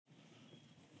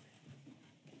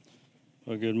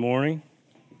Well, good morning.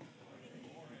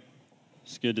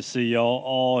 It's good to see y'all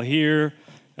all here.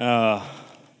 All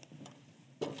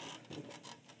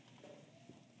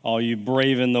you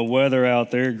braving the weather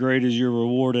out there, great is your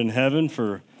reward in heaven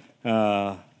for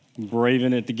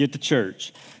braving it to get to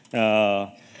church.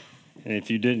 And if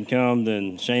you didn't come,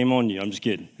 then shame on you. I'm just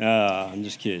kidding.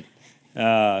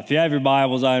 If you have your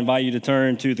Bibles, I invite you to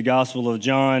turn to the Gospel of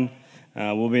John.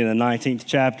 We'll be in the 19th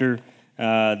chapter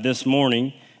this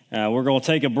morning. We're going to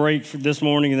take a break for this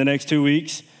morning in the next 2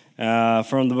 weeks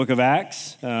from the book of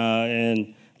Acts.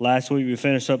 And last week we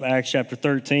finished up Acts chapter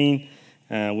 13.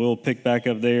 We'll pick back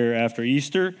up there after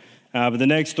Easter. But the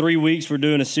next 3 weeks we're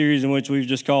doing a series in which we've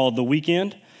just called The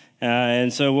Weekend.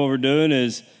 And so what we're doing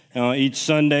is each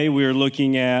Sunday we're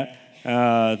looking at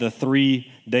the 3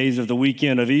 days of the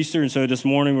weekend of Easter. And so this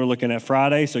morning we're looking at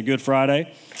Friday, so Good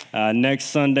Friday. Next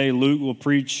Sunday Luke will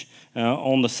preach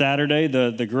on the Saturday,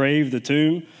 the grave, the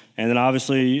tomb. And then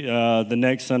obviously the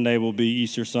next Sunday will be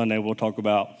Easter Sunday. We'll talk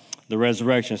about the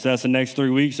resurrection. So that's the next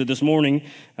 3 weeks. So this morning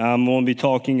I'm going to be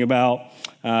talking about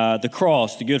the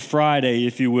cross, the Good Friday,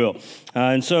 if you will.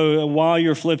 And so while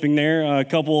you're flipping there, a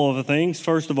couple of things.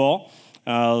 First of all,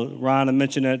 Ryan, I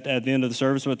mentioned at the end of the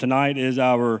service, but tonight is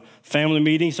our family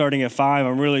meeting starting at 5.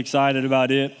 I'm really excited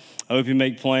about it. I hope you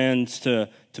make plans to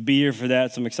be here for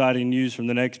that. Some exciting news from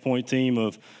the Next Point team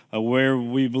of where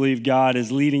we believe God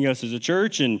is leading us as a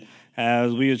church, and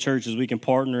as we as churches, we can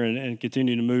partner and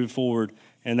continue to move forward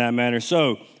in that manner.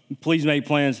 So please make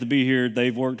plans to be here.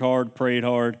 They've worked hard, prayed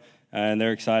hard, and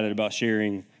they're excited about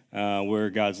sharing where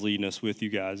God's leading us with you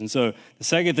guys. And so the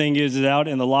second thing is out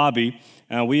in the lobby,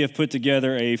 we have put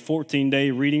together a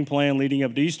 14-day reading plan leading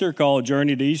up to Easter called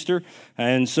Journey to Easter.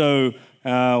 And so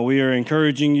we are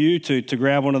encouraging you to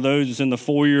grab one of those. It's in the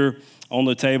foyer on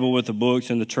the table with the books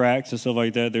and the tracts and stuff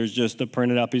like that. There's just a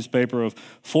printed out piece of paper of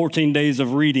 14 days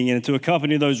of reading. And to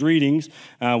accompany those readings,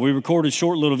 we recorded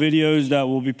short little videos that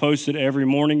will be posted every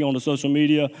morning on the social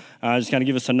media. Just kind of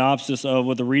give a synopsis of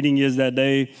what the reading is that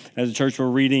day. As a church, we're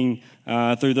reading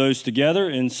through those together.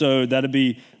 And so that'll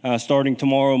be starting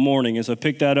tomorrow morning. And so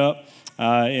pick that up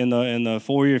in the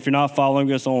foyer. If you're not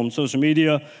following us on social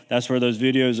media, that's where those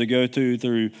videos will go to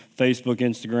through Facebook,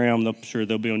 Instagram. I'm sure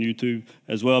they'll be on YouTube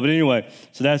as well. But anyway,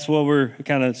 so that's what we're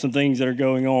kind of some things that are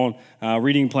going on,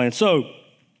 reading plan. So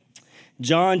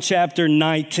John chapter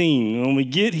 19, when we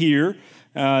get here,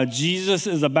 Jesus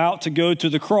is about to go to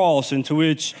the cross, into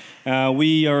which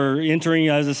we are entering,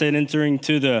 as I said, entering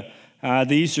to the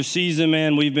Easter season,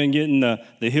 man. We've been getting the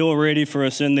hill ready for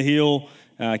us in the hill.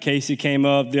 Casey came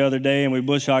up the other day and we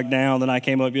bush hogged down. Then I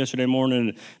came up yesterday morning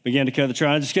and began to cut the tree.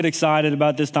 I just get excited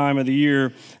about this time of the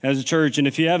year as a church. And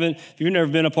if you've never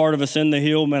been a part of Ascend the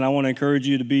Hill, man, I want to encourage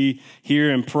you to be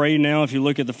here and pray now. If you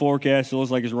look at the forecast, it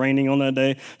looks like it's raining on that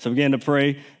day. So begin to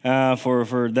pray for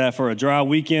a dry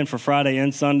weekend for Friday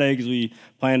and Sunday, because we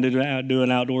plan to do an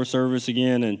outdoor service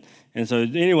again. And so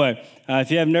anyway,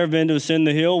 if you have never been to Ascend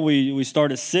the Hill, we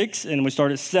start at 6 and we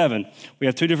start at 7. We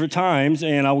have 2 different times,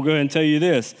 and I will go ahead and tell you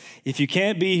this. If you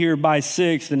can't be here by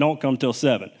 6, then don't come till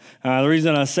 7. The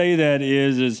reason I say that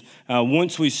is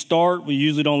once we start, we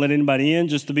usually don't let anybody in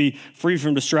just to be free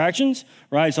from distractions,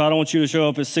 right? So I don't want you to show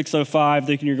up at 6:05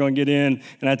 thinking you're going to get in,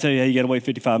 and I tell you, hey, you got to wait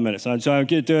 55 minutes. So I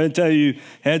get to tell you,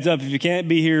 heads up, if you can't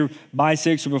be here by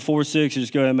 6 or before 6,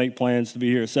 just go ahead and make plans to be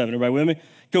here at 7. Everybody with me?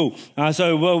 Cool.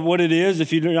 So what it is,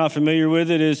 if you're not familiar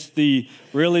with it, is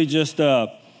really just an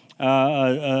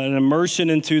immersion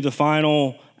into the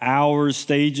final hours,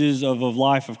 stages of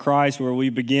life of Christ, where we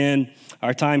begin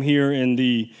our time here in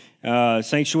the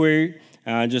sanctuary.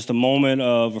 Just a moment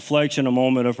of reflection, a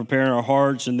moment of preparing our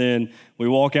hearts, and then we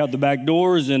walk out the back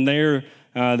doors, and there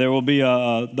will be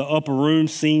the upper room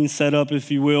scene set up, if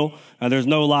you will. There's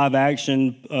no live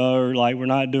action, or like we're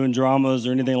not doing dramas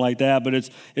or anything like that, but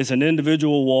it's an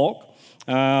individual walk.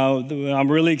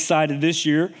 I'm really excited this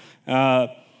year.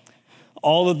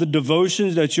 All of the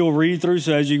devotions that you'll read through,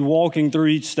 so as you're walking through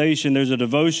each station, there's a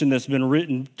devotion that's been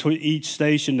written to each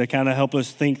station to kind of help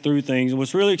us think through things. And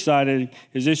what's really exciting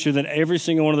is this year that every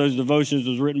single one of those devotions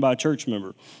was written by a church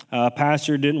member.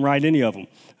 Pastor didn't write any of them.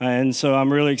 And so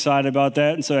I'm really excited about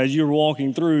that. And so as you're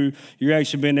walking through, you're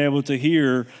actually being able to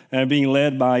hear and being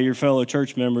led by your fellow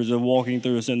church members of walking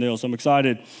through Ascend the Hill. So I'm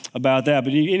excited about that.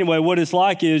 But anyway, what it's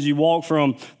like is you walk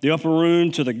from the upper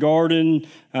room to the garden,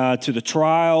 to the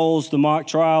trials, the mock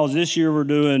trials. This year we're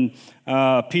doing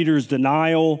Peter's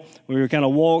denial, where you kind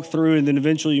of walk through, and then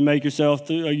eventually you make yourself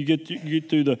through, you get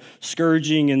through the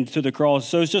scourging and to the cross.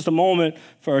 So it's just a moment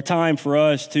for a time for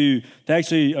us to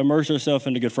actually immerse ourselves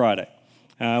into Good Friday.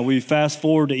 We fast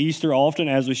forward to Easter often,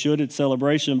 as we should. It's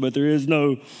celebration, but there is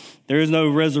no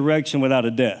resurrection without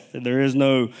a death. There is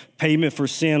no payment for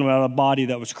sin without a body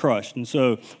that was crushed. And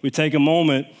so we take a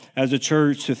moment as a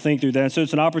church to think through that. And so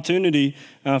it's an opportunity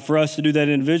for us to do that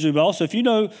individually. But also, if you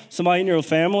know somebody in your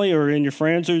family or in your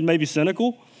friends who's maybe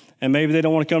cynical, and maybe they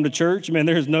don't want to come to church, man,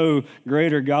 there's no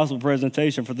greater gospel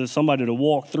presentation for somebody to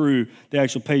walk through the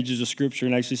actual pages of Scripture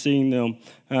and actually seeing them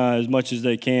as much as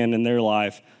they can in their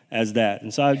life as that.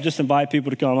 And so I just invite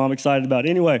people to come. I'm excited about it.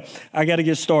 Anyway, I got to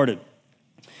get started.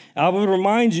 I would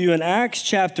remind you in Acts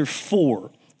chapter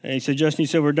 4. And you said, Justin, you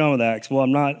said we're done with Acts. Well,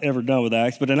 I'm not ever done with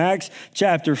Acts. But in Acts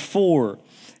chapter 4,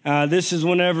 this is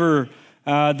whenever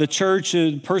the church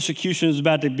persecution is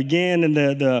about to begin, and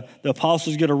the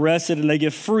apostles get arrested and they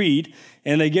get freed,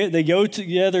 and they go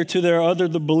together to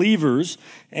the believers,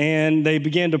 and they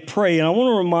begin to pray. And I want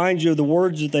to remind you of the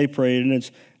words that they prayed, and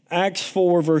it's Acts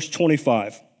 4, verse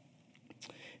 25.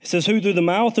 It says, who through the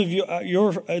mouth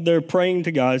of they're praying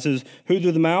to God. It says, who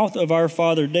through the mouth of our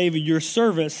father David, your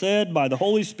servant, said by the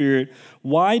Holy Spirit,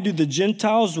 why do the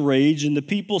Gentiles rage and the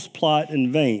peoples plot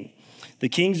in vain? The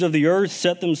kings of the earth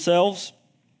set themselves,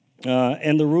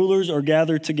 and the rulers are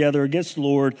gathered together against the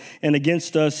Lord and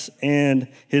against us and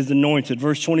his anointed.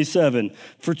 Verse 27,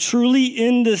 for truly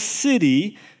in the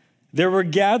city there were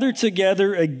gathered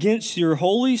together against your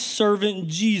holy servant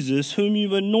Jesus, whom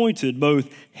you anointed, both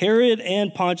Herod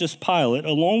and Pontius Pilate,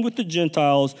 along with the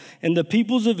Gentiles and the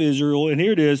peoples of Israel, and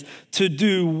here it is, to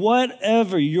do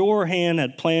whatever your hand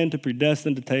had planned to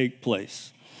predestine to take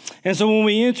place. And so when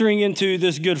we're entering into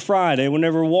this Good Friday,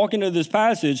 whenever we're walking into this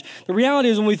passage, the reality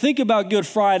is when we think about Good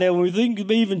Friday, when we think of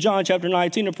even John chapter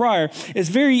 19 or prior, it's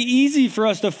very easy for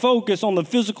us to focus on the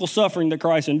physical suffering that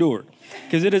Christ endured.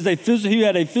 Because he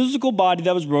had a physical body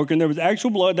that was broken. There was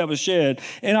actual blood that was shed.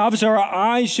 And obviously our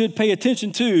eyes should pay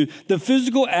attention to the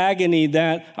physical agony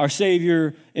that our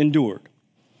Savior endured.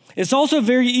 It's also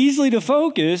very easy to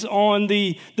focus on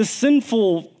the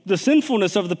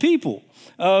sinfulness of the people,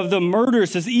 of the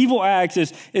murders, this evil acts.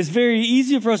 It's very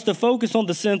easy for us to focus on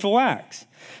the sinful acts.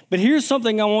 But here's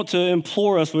something I want to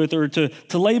implore us with, or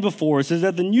to lay before us, is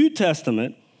that the New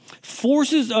Testament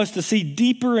forces us to see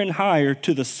deeper and higher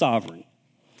to the sovereign.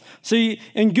 See,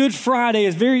 in Good Friday,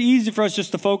 it's very easy for us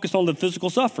just to focus on the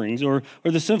physical sufferings or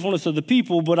the sinfulness of the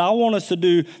people. But I want us to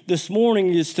do this morning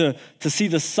is to see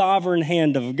the sovereign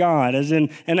hand of God, as in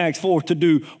Acts 4, to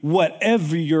do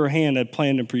whatever your hand had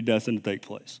planned and predestined to take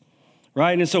place.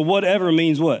 Right? And so whatever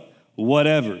means what?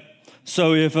 Whatever.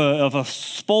 So if a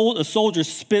soldier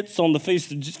spits on the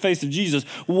face of Jesus,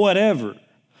 whatever.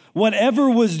 Whatever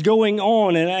was going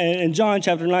on in John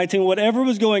chapter 19, whatever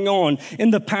was going on in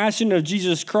the passion of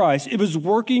Jesus Christ, it was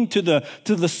working to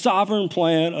the sovereign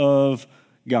plan of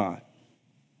God.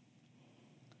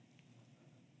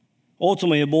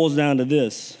 Ultimately, it boils down to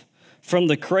this. From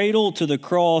the cradle to the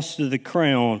cross to the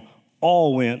crown,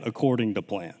 all went according to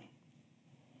plan.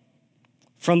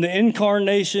 From the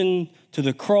incarnation to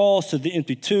the cross, to the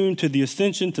empty tomb, to the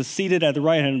ascension, to seated at the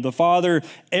right hand of the Father,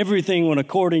 everything went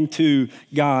according to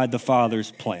God the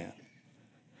Father's plan.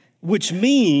 Which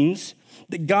means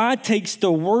that God takes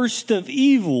the worst of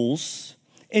evils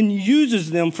and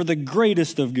uses them for the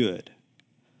greatest of good.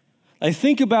 I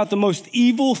think about the most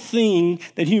evil thing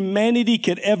that humanity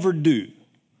could ever do.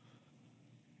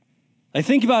 I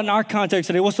think about in our context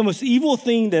today, what's the most evil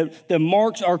thing that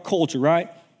marks our culture, right?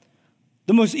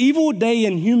 The most evil day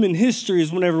in human history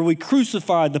is whenever we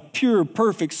crucify the pure,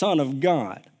 perfect Son of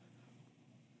God.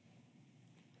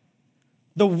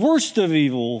 The worst of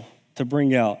evil to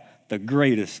bring out the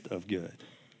greatest of good.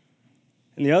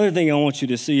 And the other thing I want you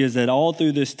to see is that all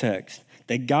through this text,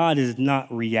 that God is not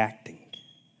reacting.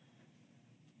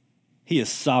 He is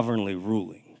sovereignly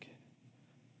ruling.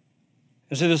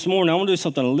 And so this morning, I want to do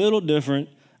something a little different.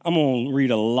 I'm going to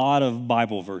read a lot of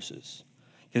Bible verses.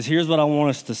 Because here's what I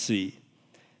want us to see.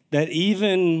 That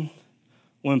even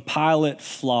when Pilate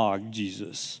flogged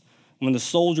Jesus, when the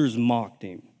soldiers mocked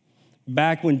him,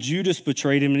 back when Judas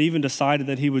betrayed him and even decided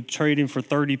that he would trade him for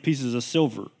 30 pieces of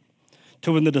silver,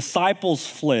 to when the disciples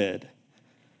fled,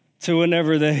 to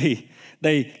whenever they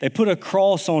put a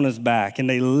cross on his back and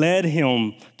they led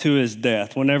him to his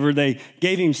death, whenever they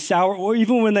gave him sour, or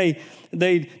even when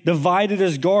they divided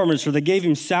his garments, or they gave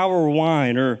him sour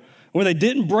wine, or when they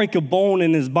didn't break a bone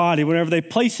in his body, whenever they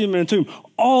placed him in a tomb,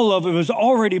 all of it was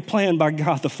already planned by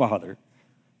God the Father.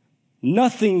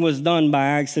 Nothing was done by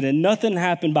accident. Nothing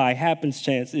happened by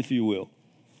happenstance, if you will.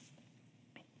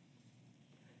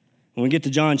 When we get to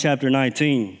John chapter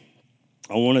 19,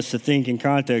 I want us to think in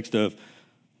context of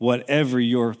whatever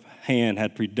your hand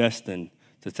had predestined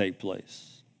to take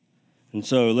place. And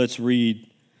so let's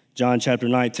read John chapter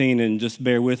 19, and just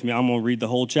bear with me, I'm going to read the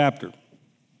whole chapter.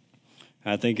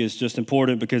 I think it's just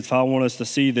important because if I want us to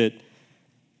see that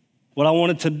what I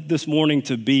wanted this morning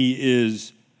to be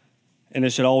is, and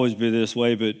it should always be this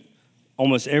way, but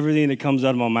almost everything that comes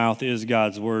out of my mouth is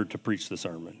God's word to preach the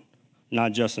sermon.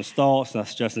 Not Justin's thoughts, not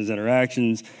Justin's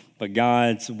interactions, but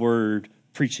God's word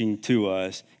preaching to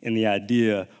us in the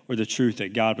idea or the truth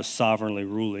that God was sovereignly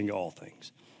ruling all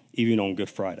things, even on Good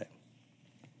Friday.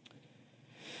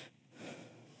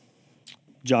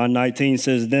 John 19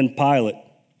 says, Then Pilate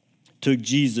took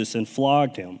Jesus and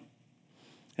flogged him.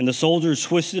 And the soldiers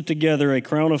twisted together a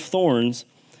crown of thorns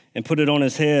and put it on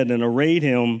his head and arrayed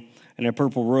him in a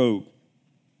purple robe.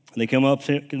 And they came up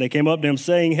to him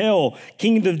saying, Hail,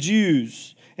 King of the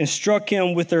Jews, and struck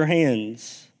him with their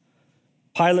hands.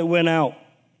 Pilate went out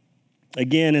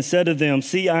again and said to them,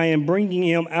 See, I am bringing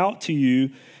him out to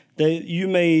you that you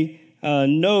may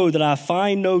know that I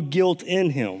find no guilt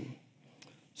in him.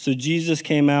 So Jesus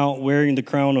came out wearing the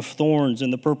crown of thorns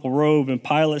and the purple robe, and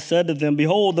Pilate said to them,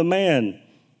 Behold the man.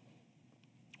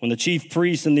 When the chief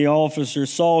priests and the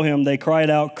officers saw him, they cried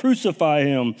out, Crucify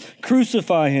him,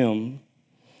 crucify him.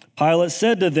 Pilate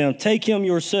said to them, Take him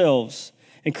yourselves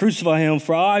and crucify him,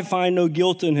 for I find no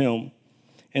guilt in him.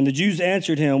 And the Jews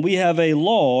answered him, We have a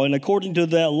law, and according to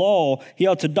that law, he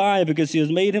ought to die because he has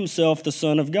made himself the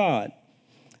Son of God.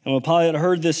 And when Pilate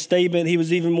heard this statement, he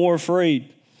was even more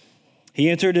afraid. He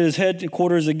entered his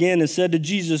headquarters again and said to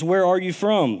Jesus, Where are you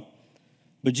from?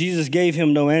 But Jesus gave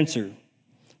him no answer.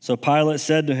 So Pilate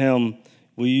said to him,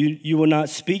 You will not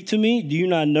speak to me? Do you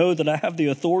not know that I have the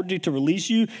authority to release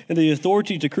you and the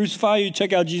authority to crucify you?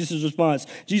 Check out Jesus' response.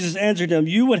 Jesus answered him,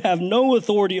 You would have no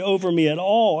authority over me at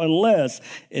all unless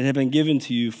it had been given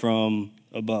to you from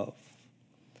above.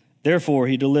 Therefore,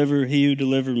 he who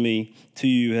delivered me to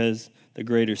you has the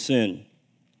greater sin.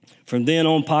 From then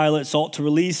on, Pilate sought to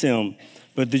release him,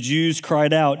 but the Jews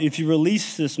cried out, If you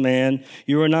release this man,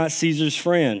 you are not Caesar's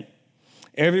friend.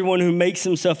 Everyone who makes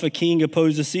himself a king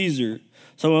opposes Caesar.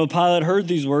 So when Pilate heard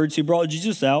these words, he brought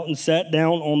Jesus out and sat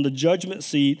down on the judgment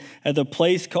seat at the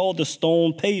place called the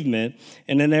Stone Pavement,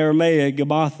 and in Aramaic,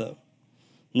 Gabbatha.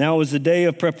 Now it was the day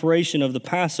of preparation of the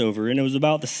Passover, and it was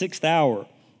about the 6th hour.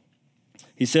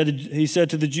 He said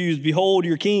to the Jews, Behold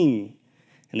your king.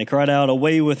 And they cried out,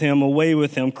 away with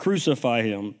him, crucify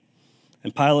him.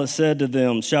 And Pilate said to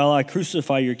them, Shall I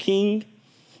crucify your king?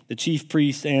 The chief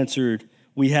priests answered,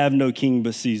 We have no king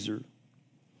but Caesar.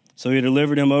 So he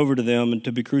delivered him over to them and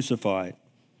to be crucified.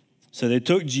 So they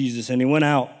took Jesus, and he went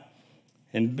out,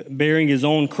 and bearing his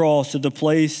own cross to the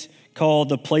place called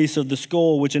the place of the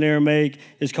skull, which in Aramaic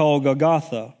is called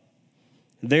Golgotha.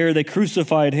 There they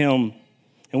crucified him,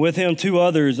 and with him 2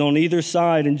 others on either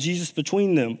side, and Jesus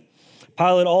between them.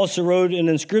 Pilate also wrote an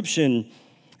inscription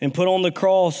and put it on the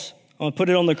cross.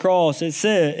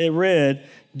 It read,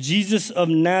 Jesus of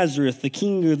Nazareth, the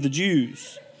King of the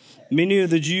Jews. Many of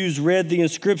the Jews read the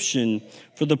inscription,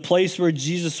 for the place where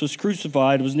Jesus was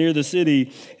crucified was near the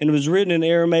city, and it was written in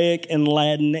Aramaic and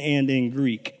Latin and in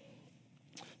Greek.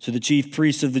 So the chief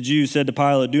priests of the Jews said to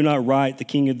Pilate, Do not write the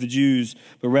King of the Jews,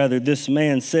 but rather this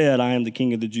man said, I am the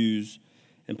King of the Jews.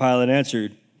 And Pilate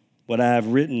answered, What I have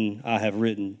written, I have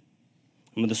written.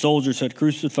 And when the soldiers had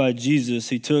crucified Jesus,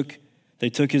 they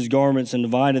took his garments and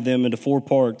divided them into 4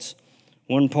 parts,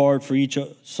 1 part for each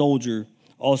soldier,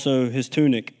 also his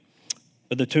tunic.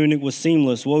 But the tunic was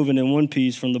seamless, woven in one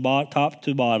piece from the top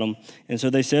to bottom. And so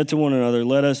they said to one another,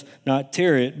 Let us not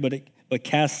tear it, but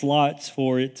cast lots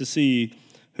for it to see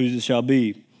whose it shall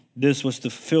be. This was to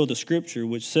fulfill the scripture,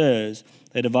 which says,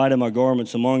 They divided my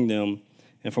garments among them,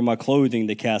 and for my clothing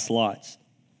they cast lots.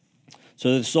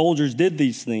 So the soldiers did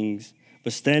these things.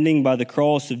 But standing by the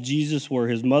cross of Jesus were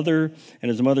his mother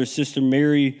and his mother's sister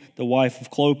Mary, the wife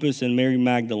of Clopas, and Mary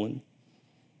Magdalene.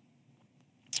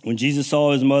 When Jesus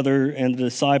saw his mother and the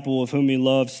disciple of whom he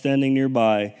loved standing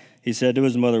nearby, he said to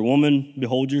his mother, Woman,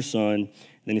 behold your son.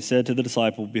 Then he said to the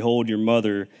disciple, Behold your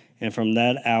mother. And from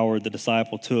that hour the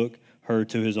disciple took her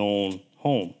to his own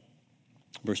home.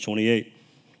 Verse 28.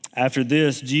 After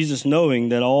this, Jesus, knowing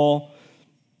that all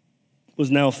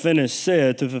was now finished,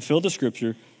 said, to fulfill the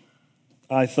scripture,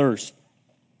 I thirst.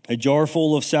 A jar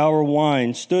full of sour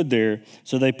wine stood there,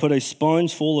 so they put a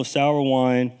sponge full of sour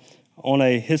wine on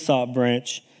a hyssop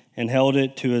branch and held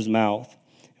it to his mouth.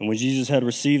 And when Jesus had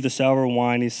received the sour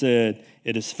wine, he said,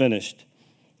 It is finished.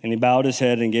 And he bowed his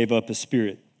head and gave up his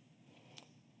spirit.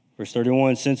 Verse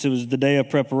 31, since it was the day of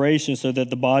preparation, so that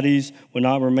the bodies would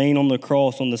not remain on the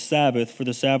cross on the Sabbath, for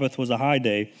the Sabbath was a high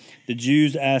day, the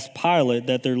Jews asked Pilate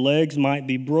that their legs might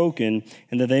be broken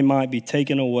and that they might be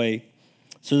taken away.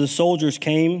 So the soldiers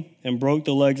came and broke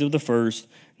the legs of the first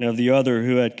and of the other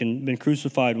who had been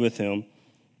crucified with him.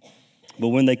 But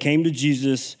when they came to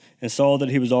Jesus and saw that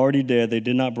he was already dead, they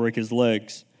did not break his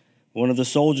legs. One of the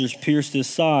soldiers pierced his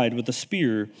side with a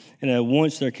spear, and at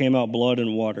once there came out blood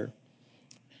and water.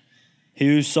 He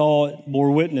who saw it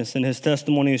bore witness, and his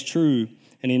testimony is true,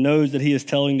 and he knows that he is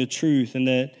telling the truth, and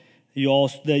that you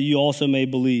also may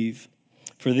believe.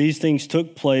 For these things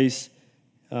took place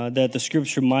that the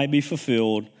scripture might be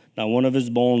fulfilled, not one of his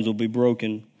bones will be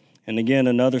broken. And again,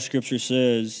 another scripture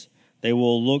says, they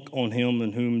will look on him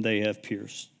in whom they have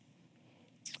pierced.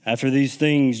 After these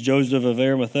things, Joseph of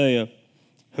Arimathea,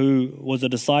 who was a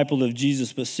disciple of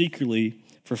Jesus, but secretly,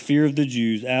 for fear of the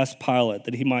Jews, asked Pilate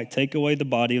that he might take away the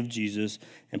body of Jesus,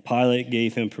 and Pilate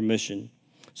gave him permission.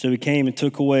 So he came and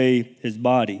took away his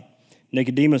body.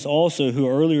 Nicodemus also, who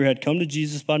earlier had come to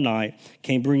Jesus by night,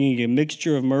 came bringing a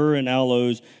mixture of myrrh and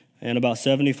aloes and about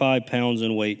 75 pounds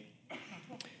in weight.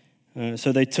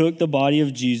 So they took the body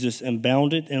of Jesus and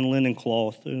bound it in linen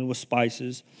cloth and with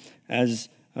spices, as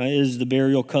is the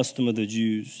burial custom of the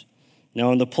Jews.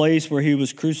 Now in the place where he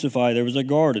was crucified there was a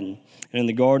garden, and in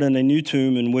the garden a new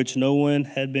tomb in which no one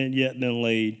had yet been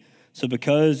laid. So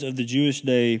because of the Jewish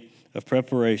day of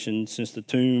preparation, since the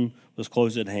tomb was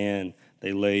close at hand,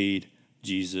 they laid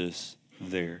Jesus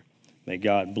there. May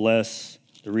God bless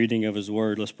the reading of his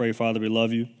word. Let's pray. Father, we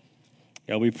love you.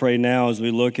 God, we pray now as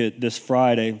we look at this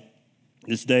Friday,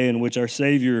 this day in which our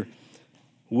Savior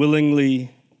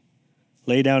willingly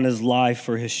laid down his life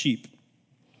for his sheep.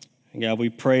 And God, we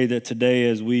pray that today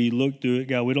as we look through it,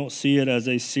 God, we don't see it as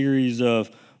a series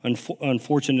of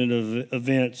unfortunate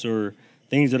events or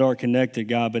things that aren't connected,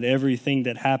 God, but everything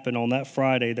that happened on that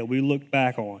Friday that we look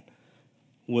back on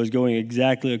was going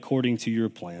exactly according to your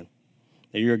plan.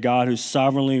 That you're a God who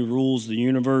sovereignly rules the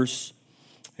universe.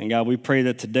 And God, we pray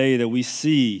that today that we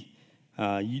see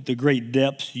the great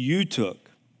depths you took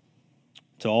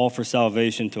to offer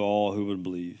salvation to all who would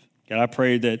believe. God, I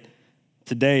pray that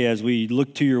today as we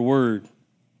look to your word,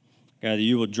 God, that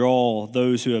you will draw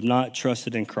those who have not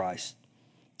trusted in Christ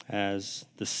as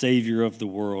the Savior of the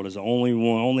world, as the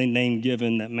only name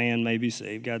given that man may be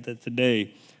saved. God, that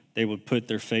today they would put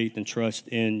their faith and trust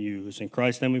in you. It's in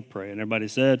Christ's name we pray. And everybody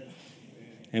said,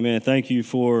 amen. Thank you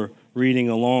for reading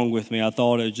along with me. I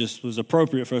thought it just was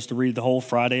appropriate for us to read the whole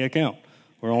Friday account.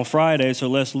 We're on Friday, so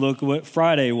let's look at what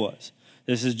Friday was.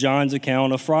 This is John's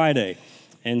account of Friday.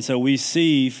 And so we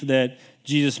see that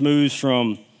Jesus moves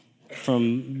from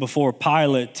before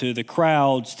Pilate to the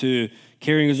crowds to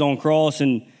carrying his own cross.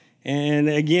 And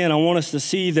again, I want us to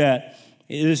see that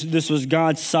this was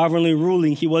God sovereignly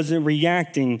ruling. He wasn't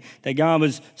reacting, that God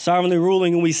was sovereignly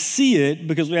ruling. And we see it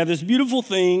because we have this beautiful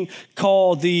thing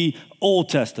called the Old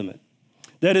Testament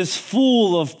that is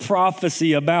full of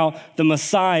prophecy about the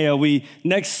Messiah.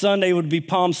 Next Sunday would be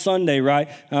Palm Sunday, right?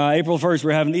 April 1st,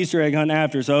 we're having an Easter egg hunt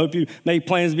after, so I hope you make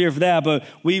plans to be here for that. But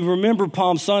we remember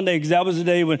Palm Sunday because that was the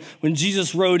day when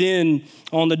Jesus rode in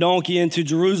on the donkey into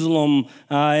Jerusalem.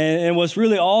 And what's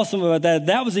really awesome about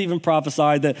that was even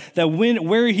prophesied that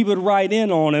where he would ride in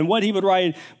on and what he would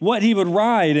ride,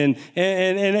 and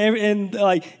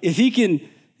like if he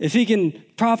can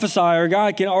prophesy, or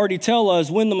God can already tell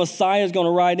us when the Messiah is going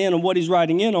to ride in and what he's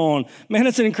riding in on. Man,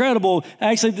 it's incredible.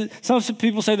 Actually, some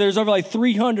people say there's over like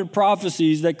 300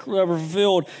 prophecies that were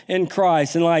fulfilled in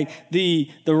Christ. And like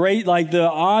the rate, like the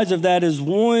odds of that is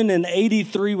 1 in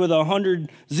 83 with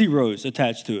 100 zeros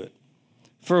attached to it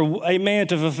for a man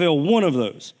to fulfill one of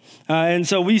those. And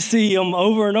so we see them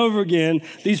over and over again,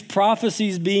 these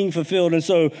prophecies being fulfilled. And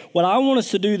so what I want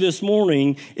us to do this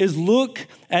morning is look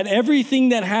at everything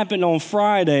that happened on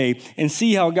Friday and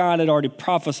see how God had already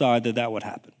prophesied that would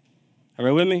happen. All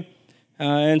right with me?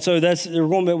 And so we're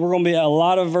going to be a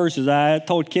lot of verses. I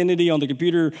told Kennedy on the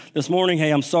computer this morning,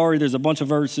 hey, I'm sorry, there's a bunch of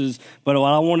verses, but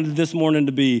what I wanted this morning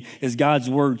to be is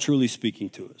God's word truly speaking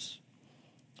to us.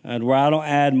 And where I don't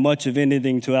add much of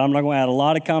anything to it. I'm not going to add a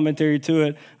lot of commentary to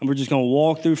it. And we're just going to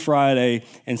walk through Friday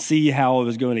and see how it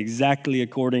was going exactly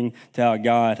according to how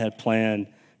God had planned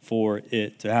for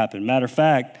it to happen. Matter of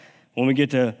fact, when we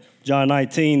get to John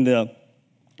 19,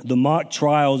 the mock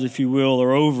trials, if you will,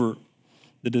 are over.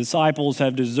 The disciples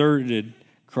have deserted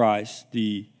Christ.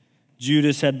 The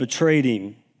Judas had betrayed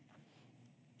him.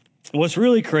 What's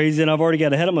really crazy, and I've already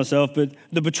got ahead of myself, but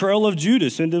the betrayal of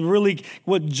Judas and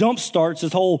what jump starts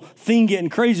this whole thing getting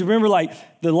crazy. Remember, like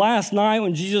the last night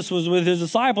when Jesus was with his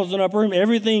disciples in the upper room,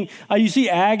 everything, you see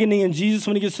agony in Jesus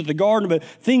when he gets to the garden, but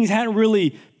things hadn't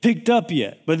really picked up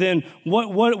yet. But then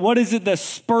what is it that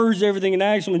spurs everything in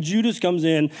action when Judas comes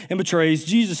in and betrays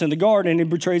Jesus in the garden and he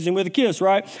betrays him with a kiss,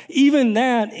 right? Even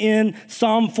that in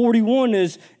Psalm 41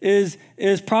 is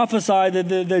prophesied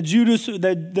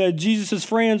that Jesus'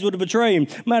 friends would betray him.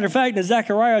 Matter of fact, in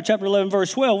Zechariah chapter 11,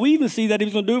 verse 12, we even see that he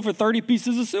was going to do it for 30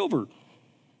 pieces of silver.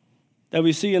 That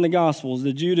we see in the Gospels,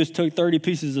 that Judas took 30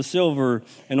 pieces of silver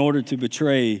in order to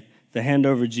betray, to hand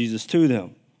over Jesus to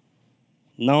them.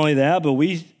 Not only that, but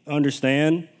we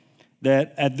understand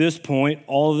that at this point,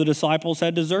 all of the disciples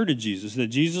had deserted Jesus, that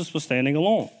Jesus was standing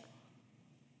alone.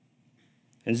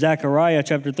 In Zechariah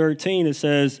chapter 13, it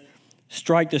says,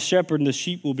 strike the shepherd and the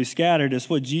sheep will be scattered. It's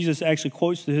what Jesus actually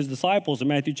quotes to his disciples in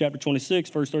Matthew chapter 26,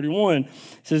 verse 31. It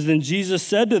says, then Jesus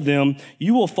said to them,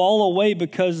 you will fall away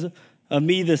because of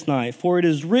me this night, for it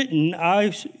is written,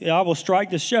 I will strike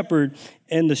the shepherd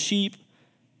and the sheep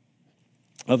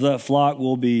of that flock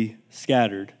will be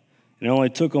scattered. And it only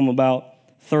took them about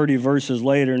 30 verses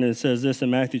later, and it says this in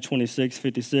Matthew 26,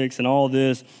 56, and all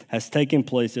this has taken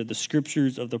place that the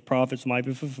scriptures of the prophets might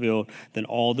be fulfilled. Then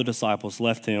all the disciples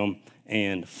left him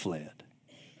and fled.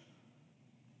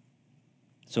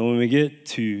 So when we get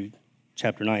to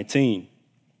chapter 19,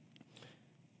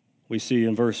 we see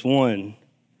in verse 1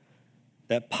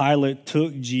 that Pilate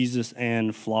took Jesus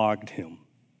and flogged him.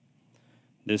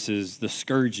 This is the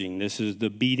scourging. This is the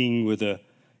beating with a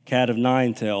cat of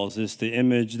nine tails. It's the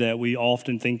image that we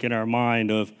often think in our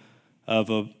mind of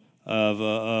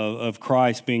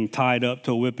Christ being tied up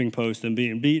to a whipping post and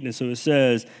being beaten. And so it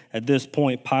says, at this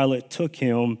point, Pilate took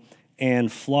him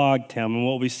and flogged him. And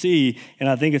what we see, and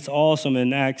I think it's awesome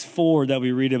in Acts 4 that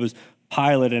we read, it was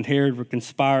Pilate and Herod were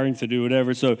conspiring to do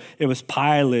whatever. So it was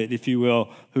Pilate, if you will,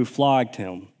 who flogged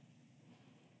him.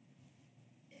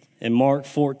 In Mark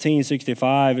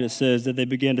 14:65, it says that they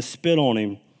began to spit on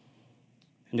him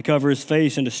and to cover his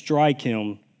face and to strike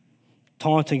him,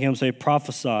 taunting him, say,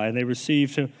 prophesy. And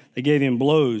they gave him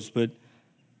blows. But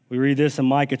we read this in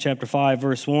Micah chapter 5,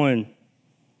 verse 1. It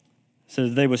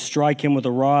says they would strike him with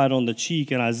a rod on the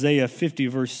cheek. In Isaiah 50,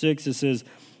 verse 6, it says,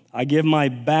 I give my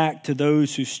back to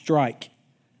those who strike.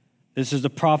 This is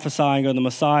the prophesying of the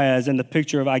Messiah, as in the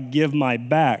picture of I give my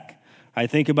back. I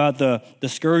think about the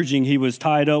scourging. He was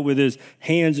tied up with his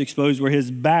hands exposed where his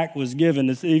back was given.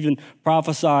 It's even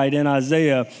prophesied in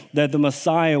Isaiah that the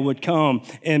Messiah would come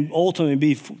and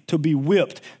ultimately to be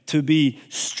whipped, to be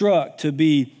struck, to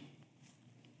be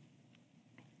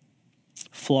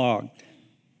flogged.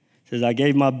 It says, I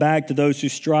gave my back to those who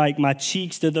strike, my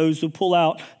cheeks to those who pull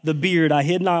out the beard. I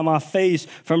hid not my face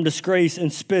from disgrace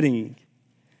and spitting.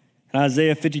 In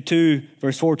Isaiah 52,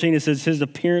 verse 14, it says, his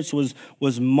appearance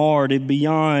was marred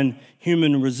beyond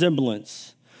human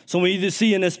resemblance. So we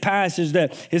see in this passage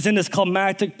that it's in this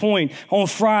climactic point on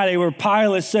Friday where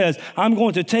Pilate says, I'm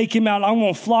going to take him out, I'm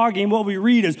going to flog him. What we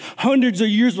read is hundreds of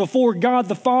years before God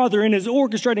the Father in his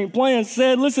orchestrating plan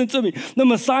said, listen to me, the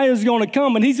Messiah is going to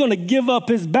come and he's going to give up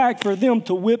his back for them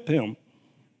to whip him.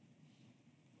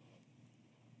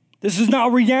 This is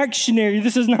not reactionary.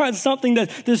 This is not something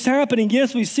that's happening.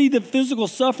 Yes, we see the physical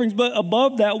sufferings, but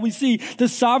above that, we see the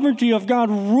sovereignty of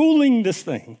God ruling this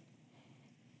thing.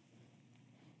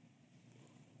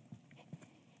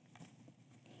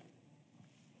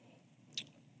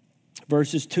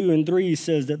 Verses 2 and 3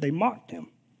 says that they mocked him.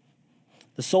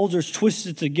 The soldiers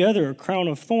twisted together a crown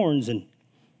of thorns and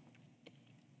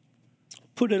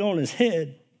put it on his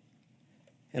head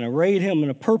and arrayed him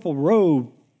in a purple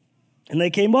robe. And they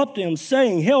came up to him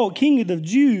saying, Hail, King of the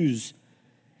Jews,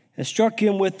 and struck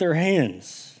him with their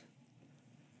hands.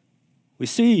 We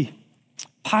see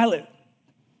Pilate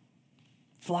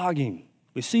flogging.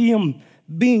 We see him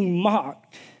being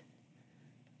mocked.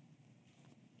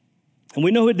 And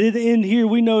we know it didn't end here.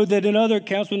 We know that in other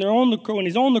accounts, when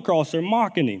he's on the cross, they're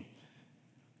mocking him.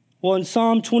 Well, in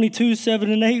Psalm 22,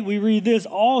 7 and 8, we read this,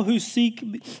 all who see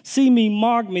me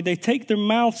mock me. They take their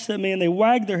mouths at me and they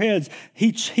wag their heads.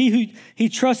 He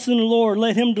trusts in the Lord.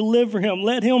 Let him deliver him.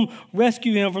 Let him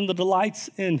rescue him from the delights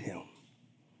in him.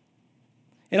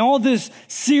 And all this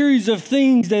series of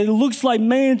things that it looks like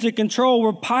man's in control,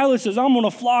 where Pilate says, I'm going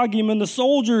to flog him, and the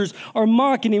soldiers are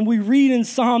mocking him. We read in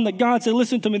Psalm that God said,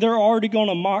 listen to me, they're already going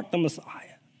to mock the Messiah.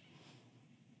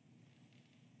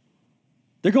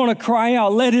 They're going to cry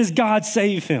out, let his God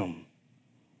save him.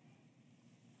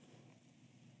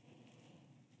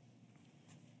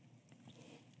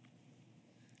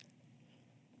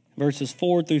 Verses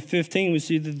 4 through 15, we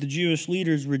see that the Jewish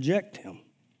leaders reject him.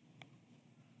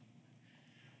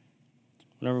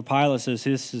 Whenever Pilate says,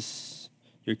 this is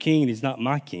your king, he's not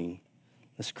my king,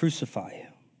 let's crucify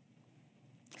him.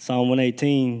 Psalm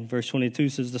 118, verse 22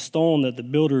 says, the stone that the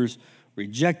builders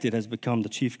rejected has become the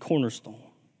chief cornerstone.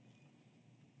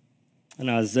 And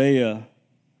Isaiah,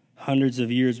 hundreds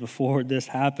of years before this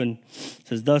happened,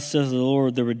 says, "Thus says the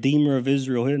Lord, the Redeemer of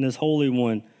Israel, and his Holy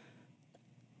One,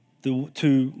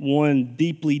 to one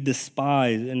deeply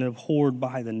despised and abhorred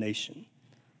by the nation."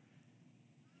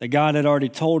 That God had already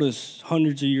told us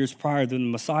hundreds of years prior that when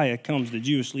the Messiah comes, the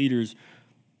Jewish leaders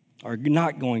are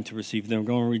not going to receive him. They're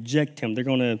going to reject him. They're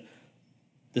going to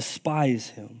despise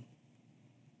him.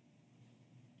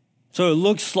 So it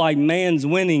looks like man's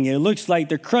winning. It looks like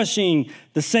they're crushing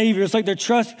the Savior. It's like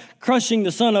they're crushing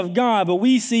the Son of God. But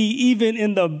we see even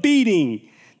in the beating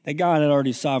that God had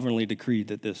already sovereignly decreed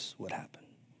that this would happen.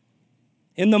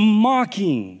 In the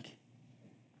mocking,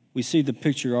 we see the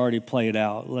picture already played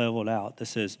out, leveled out, that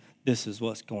says this is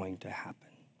what's going to happen.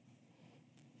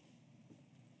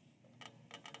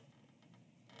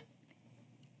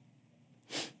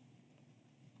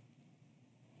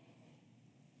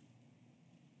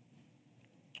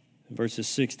 In verses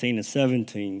 16 and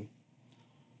 17,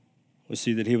 we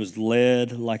see that he was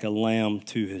led like a lamb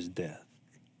to his death.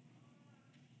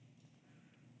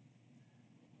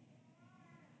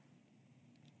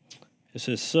 It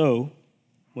says, so,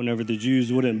 whenever the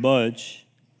Jews wouldn't budge,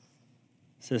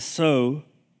 it says, so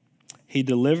he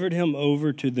delivered him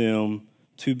over to them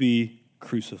to be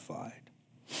crucified.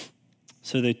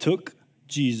 So they took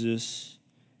Jesus,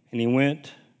 and he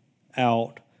went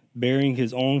out bearing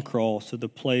his own cross to the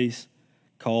place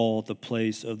called the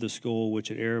place of the skull, which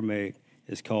in Aramaic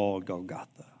is called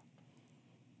Golgotha.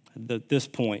 At this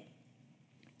point,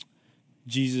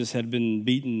 Jesus had been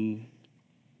beaten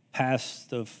past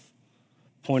the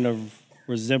point of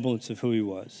resemblance of who he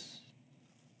was.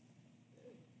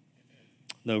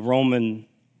 The Roman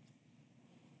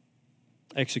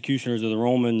executioners or the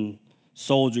Roman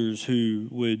soldiers who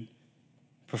would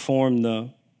perform the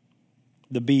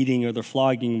beating or the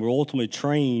flogging were ultimately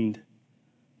trained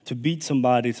to beat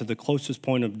somebody to the closest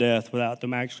point of death without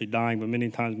them actually dying, but many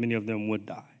times many of them would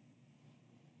die.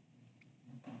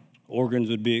 Organs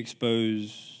would be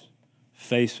exposed,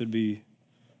 face would be,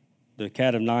 the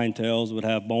cat of nine tails would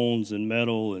have bones and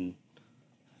metal and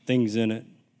things in it.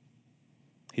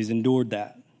 He's endured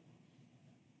that.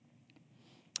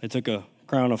 They took a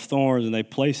crown of thorns and they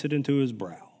placed it into his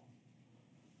brow.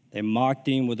 They mocked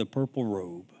him with a purple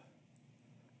robe.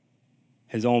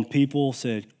 His own people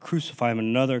said, crucify him. In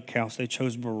another account, they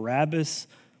chose Barabbas,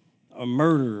 a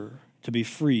murderer, to be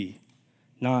free,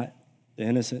 not the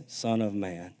innocent Son of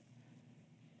Man.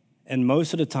 And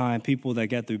most of the time, people that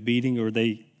got through beating or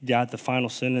they got the final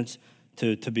sentence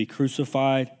to be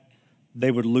crucified, they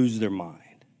would lose their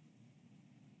mind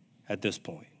at this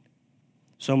point.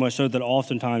 So much so that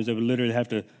oftentimes they would literally have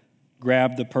to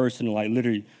grab the person and like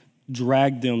literally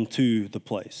drag them to the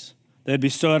place. They'd be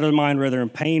so out of their mind, whether in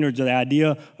pain or the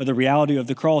idea or the reality of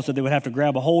the cross, that they would have to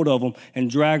grab a hold of them and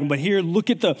drag them. But here,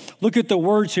 look at the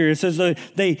words here. It says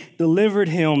they delivered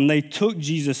him, they took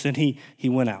Jesus, and he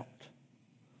went out.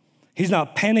 He's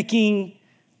not panicking.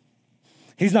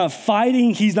 He's not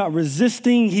fighting. He's not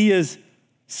resisting. He is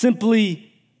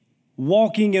simply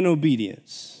walking in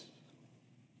obedience.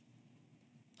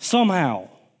 Somehow.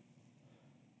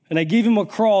 And they gave him a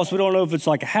cross. We don't know if it's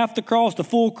like half the cross, the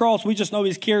full cross. We just know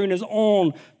he's carrying his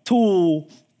own tool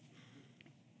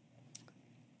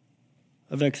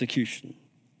of execution.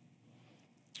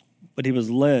 But he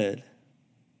was led.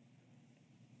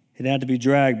 He didn't have to be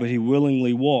dragged, but he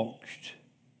willingly walked.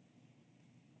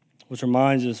 Which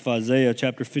reminds us of Isaiah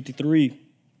chapter 53,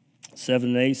 7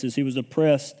 and 8 says, he was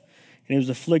oppressed and he was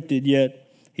afflicted,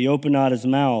 yet he opened not his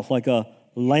mouth, like a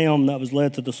lamb that was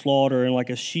led to the slaughter, and like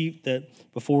a sheep that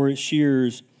before its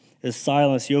shears is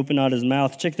silenced, he opened not his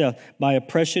mouth. Check that out. By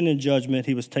oppression and judgment,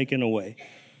 he was taken away.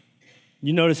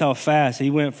 You notice how fast he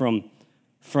went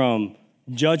from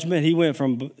judgment, he went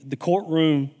from the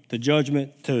courtroom to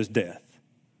judgment to his death.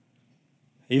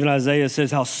 Even Isaiah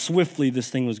says how swiftly this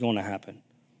thing was going to happen.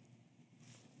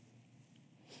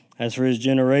 As for his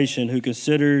generation, who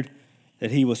considered that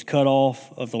he was cut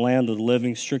off of the land of the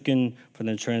living, stricken for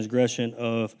the transgression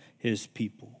of his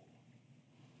people.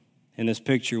 In this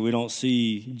picture, we don't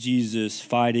see Jesus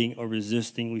fighting or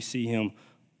resisting. We see him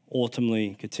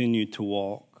ultimately continue to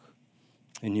walk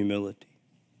in humility,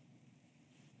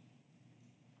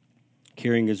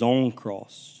 carrying his own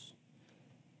cross,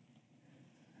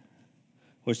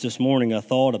 which this morning I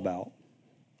thought about.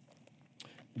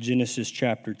 Genesis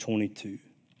chapter 22.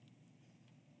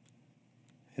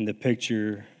 And the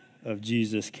picture of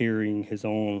Jesus carrying his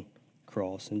own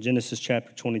cross. In Genesis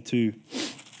chapter 22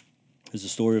 is the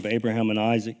story of Abraham and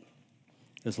Isaac,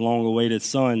 this long-awaited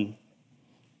son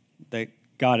that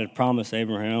God had promised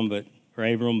Abraham, for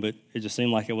Abram, but it just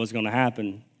seemed like it wasn't going to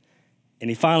happen. And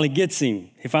he finally gets him.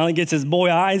 He finally gets his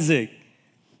boy Isaac.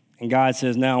 And God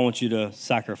says, now I want you to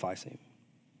sacrifice him.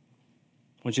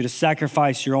 I want you to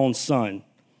sacrifice your own son.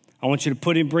 I want you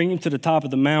to bring him to the top of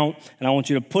the mount, and I want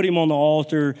you to put him on the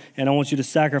altar, and I want you to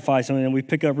sacrifice him. And we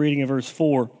pick up reading in verse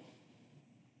 4.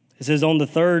 It says, on the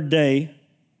third day,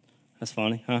 that's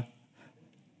funny, huh?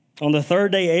 On the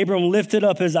third day, Abram lifted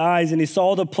up his eyes, and he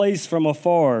saw the place from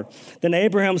afar. Then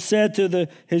Abraham said to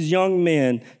his young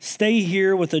men, stay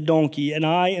here with the donkey, and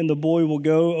I and the boy will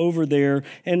go over there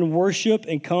and worship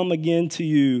and come again to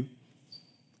you.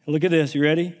 And look at this, you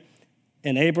ready?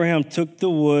 And Abraham took the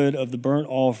wood of the burnt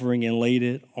offering and laid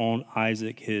it on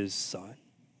Isaac, his son.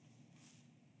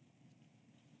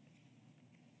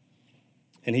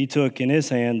 And he took in his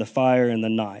hand the fire and the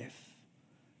knife.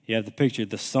 You have the picture.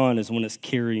 The son is one that's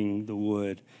carrying the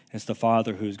wood. It's the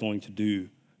father who's going to do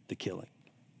the killing.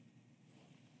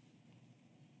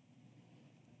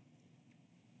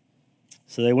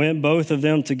 So they went both of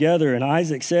them together, and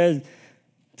Isaac said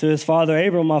to his father,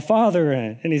 Abram, my father.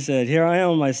 And he said, here I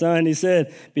am, my son. He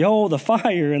said, behold, the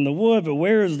fire and the wood, but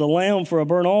where is the lamb for a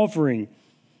burnt offering?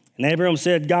 And Abram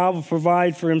said, God will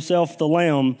provide for himself the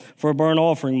lamb for a burnt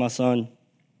offering, my son.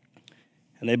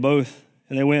 And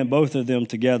they went both of them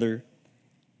together.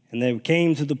 And they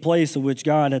came to the place of which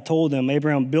God had told them.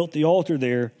 Abraham built the altar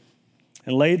there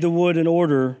and laid the wood in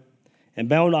order and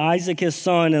bound Isaac his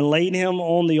son and laid him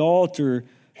on the altar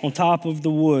on top of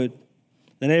the wood.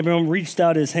 Then Abraham reached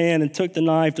out his hand and took the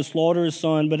knife to slaughter his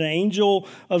son. But an angel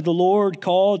of the Lord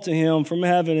called to him from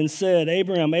heaven and said,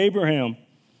 Abraham, Abraham. And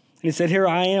he said, here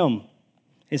I am.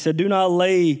 He said, do not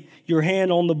lay your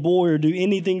hand on the boy or do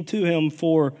anything to him,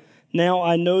 for now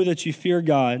I know that you fear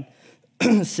God,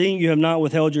 seeing you have not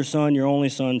withheld your son, your only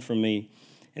son, from me.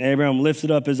 And Abraham lifted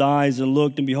up his eyes and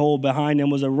looked, and behold, behind him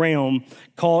was a ram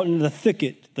caught in the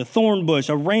thicket, the thorn bush.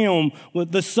 A ram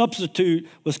with the substitute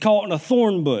was caught in a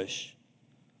thorn bush.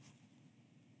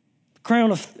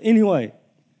 Anyway,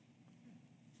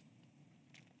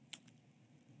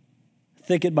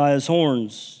 thicket by his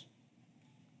horns.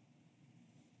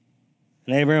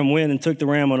 And Abraham went and took the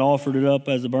ram and offered it up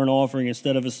as a burnt offering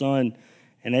instead of his son.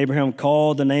 And Abraham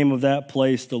called the name of that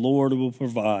place, the Lord will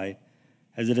provide.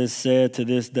 As it is said to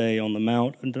this day, on the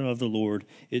mountain of the Lord,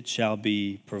 it shall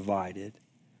be provided.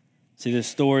 See, this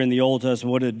story in the Old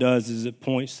Testament, what it does is it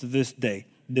points to this day,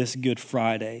 this Good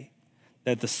Friday,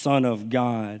 that the Son of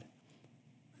God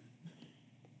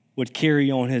would carry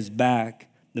on his back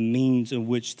the means in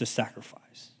which to sacrifice.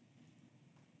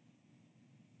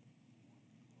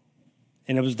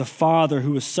 And it was the Father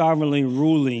who was sovereignly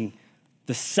ruling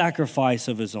the sacrifice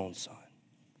of his own son.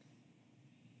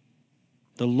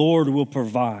 The Lord will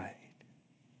provide.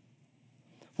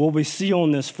 What we see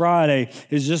on this Friday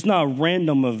is just not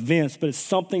random events, but it's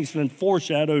something that's been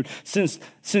foreshadowed since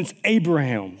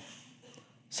Abraham.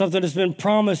 Something that's been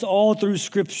promised all through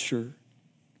Scripture.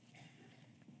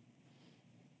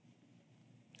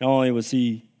 Not only was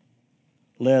he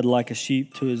led like a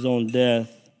sheep to his own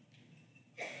death,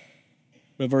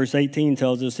 but verse 18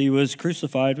 tells us he was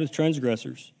crucified with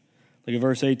transgressors. Look at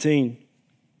verse 18.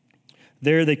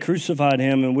 There they crucified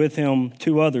him, and with him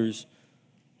 2 others,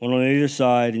 one on either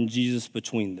side, and Jesus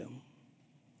between them.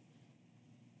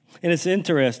 And it's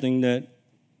interesting that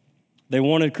they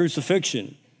wanted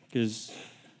crucifixion, because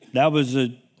that was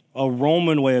a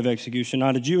Roman way of execution,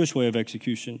 not a Jewish way of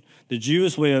execution. The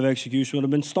Jewish way of execution would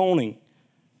have been stoning,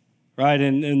 right?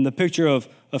 And the picture of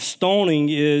stoning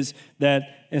is that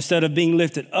instead of being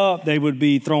lifted up, they would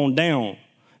be thrown down.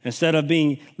 Instead of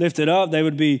being lifted up, they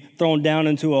would be thrown down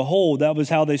into a hole. That was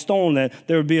how they stoned. That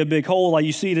there would be a big hole, like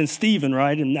you see it in Stephen,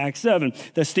 right, in Acts 7.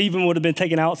 That Stephen would have been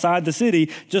taken outside the city,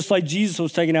 just like Jesus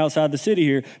was taken outside the city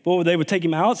here. But they would take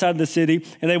him outside the city,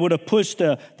 and they would have pushed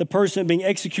the person being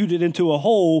executed into a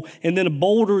hole, and then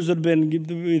boulders would have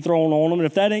been thrown on them. And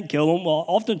if that didn't kill them, well,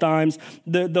 oftentimes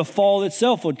the fall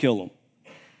itself would kill them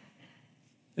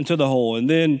into the hole. And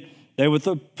then they would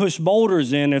push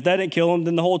boulders in. If that didn't kill them,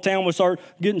 then the whole town would start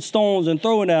getting stones and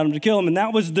throwing at them to kill them. And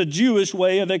that was the Jewish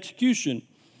way of execution.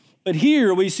 But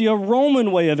here we see a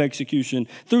Roman way of execution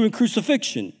through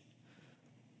crucifixion.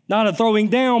 Not a throwing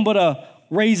down, but a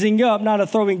raising up. Not a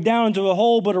throwing down into a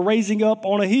hole, but a raising up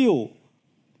on a hill.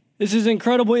 This is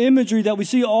incredible imagery that we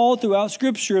see all throughout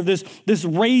Scripture of this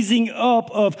raising up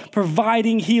of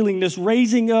providing healing, this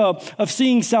raising up of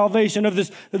seeing salvation,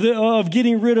 of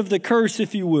getting rid of the curse,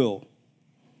 if you will.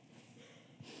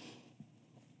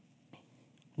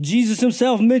 Jesus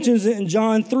himself mentions it in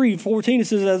John 3:14. It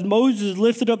says, as Moses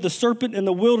lifted up the serpent in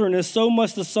the wilderness, so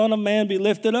must the Son of Man be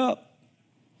lifted up.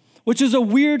 Which is a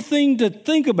weird thing to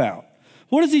think about.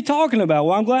 What is he talking about?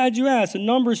 Well, I'm glad you asked. In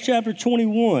Numbers chapter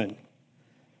 21,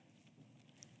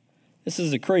 this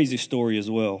is a crazy story as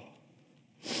well.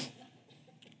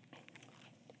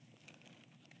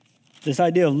 This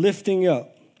idea of lifting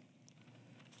up.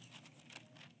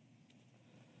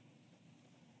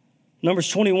 Numbers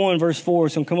 21, verse 4,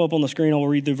 it's going to come up on the screen. I'll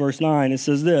read through verse 9. It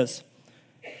says this.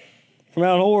 From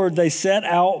Mount Hor, they set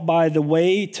out by the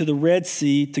way to the Red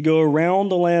Sea to go around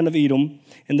the land of Edom,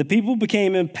 and the people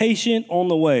became impatient on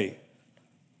the way.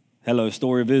 Hello,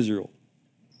 story of Israel,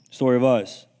 story of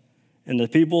us. And the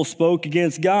people spoke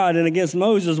against God and against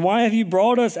Moses. Why have you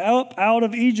brought us out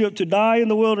of Egypt to die in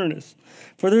the wilderness?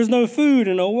 For there's no food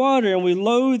and no water, and we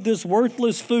loathe this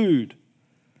worthless food.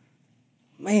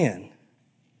 Man.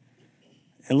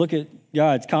 And look at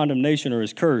God's condemnation or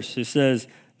his curse. It says,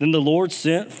 then the Lord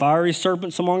sent fiery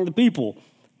serpents among the people.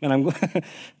 And I'm glad,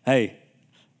 hey,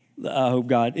 I hope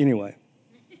God, anyway.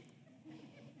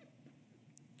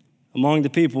 Among the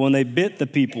people, and they bit the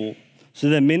people, so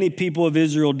that many people of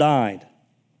Israel died.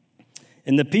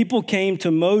 And the people came to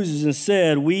Moses and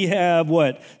said, we have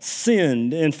what?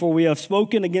 Sinned, and for we have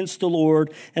spoken against the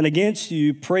Lord and against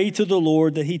you. Pray to the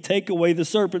Lord that he take away the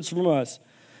serpents from us.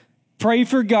 Pray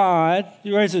for God.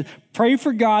 Pray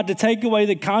for God to take away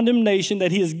the condemnation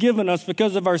that he has given us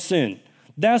because of our sin.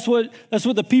 That's what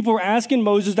the people were asking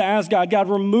Moses to ask God. God,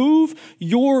 remove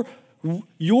your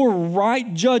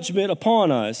right judgment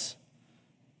upon us.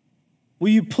 Will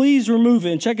you please remove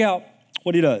it? And check out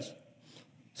what he does.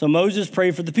 So Moses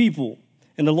prayed for the people.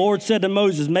 And the Lord said to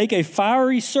Moses, make a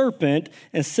fiery serpent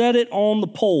and set it on the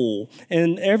pole.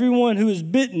 And everyone who is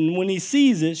bitten, when he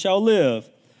sees it, shall live.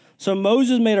 So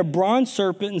Moses made a bronze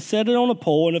serpent and set it on a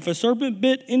pole. And if a serpent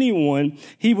bit anyone,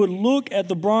 he would look at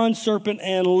the bronze serpent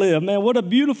and live. Man, what a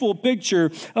beautiful picture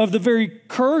of the very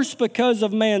curse because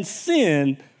of man's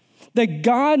sin, that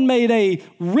God made a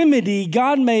remedy,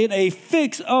 God made a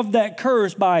fix of that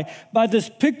curse by this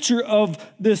picture of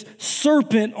this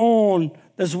serpent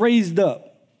that's raised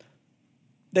up.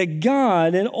 That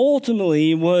God and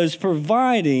ultimately was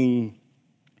providing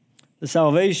the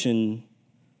salvation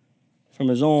from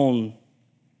his own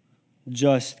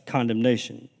just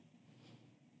condemnation.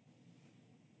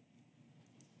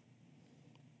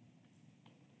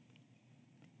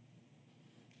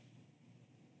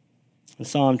 In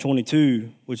Psalm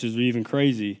 22, which is even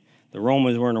crazy, the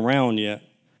Romans weren't around yet.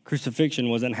 Crucifixion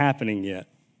wasn't happening yet.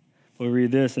 We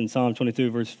read this in Psalm 22,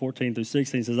 verse 14 through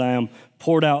 16. It says, I am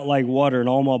poured out like water, and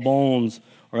all my bones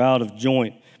are out of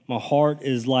joint. My heart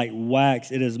is like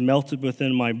wax. It is melted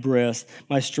within my breast.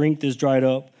 My strength is dried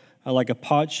up like a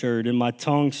potsherd, and my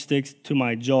tongue sticks to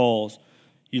my jaws.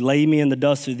 You lay me in the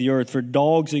dust of the earth, for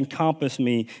dogs encompass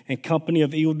me, and company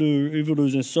of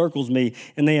evildoers encircles me,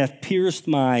 and they have pierced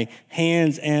my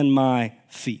hands and my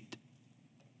feet.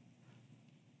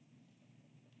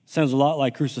 Sounds a lot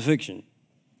like crucifixion.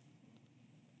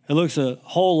 It looks a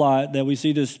whole lot that we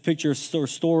see this picture or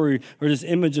story or this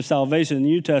image of salvation in the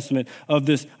New Testament of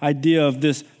this idea of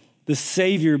this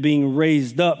Savior being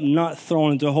raised up, not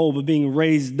thrown into a hole, but being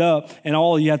raised up, and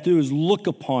all you have to do is look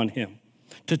upon him.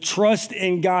 To trust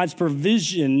in God's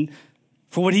provision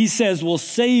for what he says will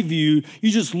save you.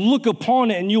 You just look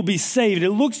upon it and you'll be saved. It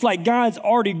looks like God's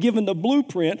already given the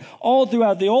blueprint all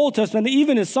throughout the Old Testament,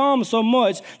 even in Psalms so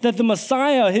much that the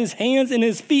Messiah, his hands and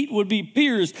his feet would be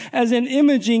pierced, as in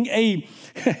imaging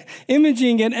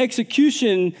an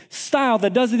execution style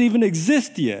that doesn't even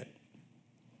exist yet.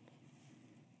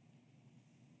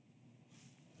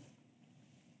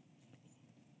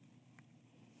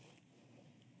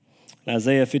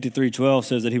 Isaiah 53:12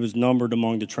 says that he was numbered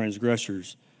among the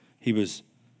transgressors. He was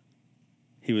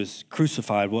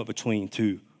crucified, between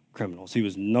two criminals. He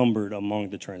was numbered among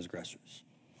the transgressors.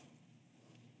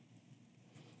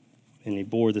 And he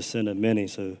bore the sin of many,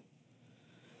 so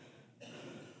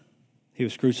he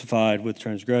was crucified with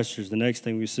transgressors. The next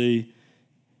thing we see,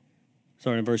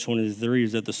 starting in verse 23,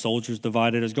 is that the soldiers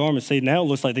divided his garments. See, now it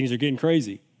looks like things are getting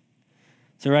crazy.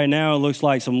 So right now it looks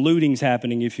like some looting's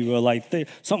happening, if you will. Like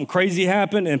something crazy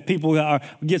happened and people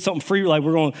get something free. Like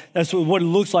that's what it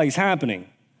looks like is happening.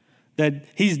 That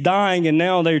he's dying and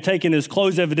now they're taking his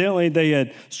clothes. Evidently they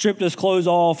had stripped his clothes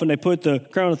off and they put the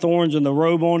crown of thorns and the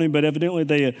robe on him. But evidently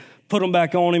they had put them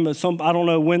back on him. I don't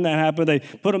know when that happened. They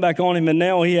put them back on him and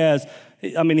now he has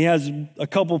a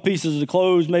couple pieces of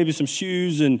clothes, maybe some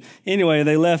shoes. And anyway,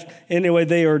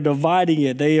 they are dividing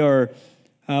it.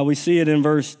 We see it in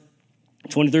verse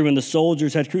 23, when the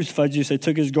soldiers had crucified Jesus, they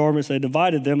took his garments, they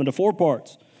divided them into 4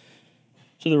 parts.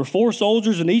 So there were 4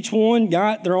 soldiers, and each one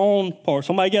got their own part.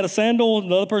 Somebody got a sandal,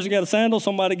 another person got a sandal,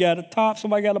 somebody got a top,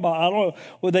 somebody got a bottom. I don't know.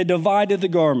 Well, they divided the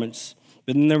garments.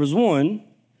 But then there was one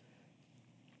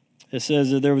It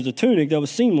says that there was a tunic that was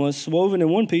seamless, woven in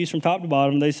one piece from top to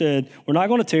bottom. They said, we're not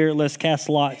going to tear it, let's cast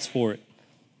lots for it.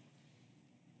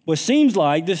 What seems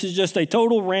like this is just a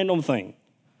total random thing.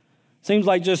 Seems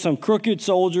like just some crooked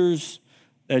soldiers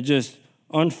that just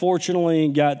unfortunately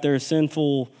got their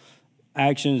sinful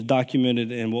actions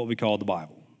documented in what we call the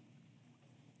Bible.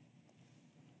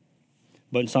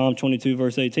 But in Psalm 22,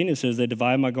 verse 18, it says, they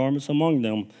divide my garments among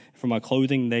them. For my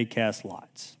clothing, they cast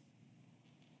lots.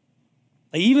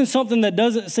 Even something that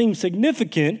doesn't seem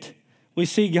significant, we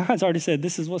see God's already said,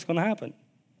 this is what's going to happen.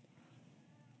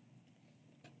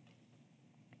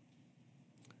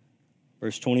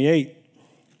 Verse 28,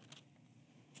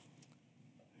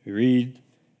 we read,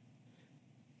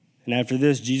 and after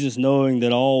this, Jesus, knowing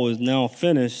that all was now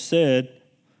finished, said,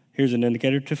 here's an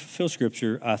indicator to fulfill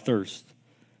Scripture, I thirst.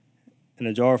 And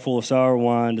a jar full of sour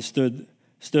wine stood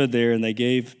there, and they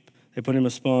put him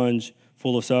a sponge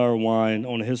full of sour wine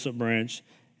on a hyssop branch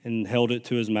and held it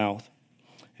to his mouth.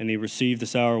 And he received the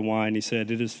sour wine. He said,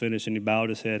 it is finished, and he bowed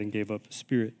his head and gave up his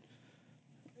spirit.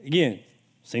 Again,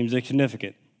 seems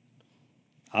insignificant.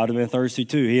 I would have been thirsty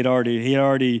too. He had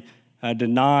already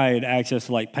denied access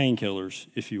to like painkillers,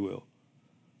 if you will.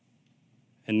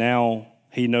 And now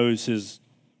he knows his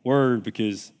word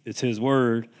because it's his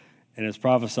word, and it's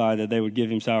prophesied that they would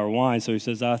give him sour wine. So he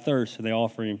says, I thirst. So they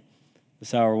offer him the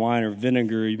sour wine or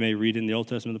vinegar. You may read it in the Old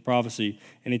Testament, the prophecy,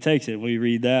 and he takes it. We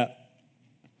read that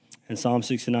in Psalm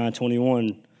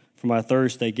 69:21. For my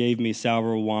thirst, they gave me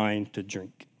sour wine to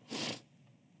drink.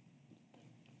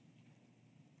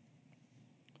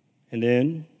 And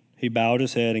then he bowed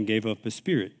his head and gave up his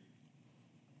spirit.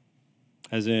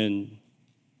 As in,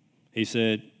 he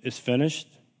said, it's finished.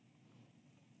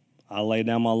 I lay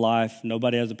down my life.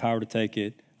 Nobody has the power to take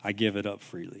it. I give it up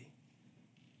freely.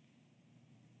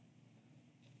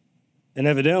 And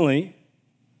evidently,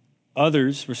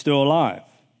 others were still alive.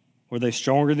 Were they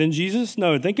stronger than Jesus?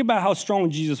 No, think about how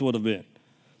strong Jesus would have been.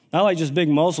 Not like just big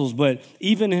muscles, but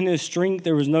even in his strength,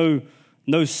 there was no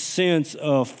sense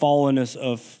of fallenness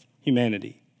of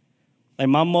humanity. Like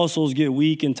my muscles get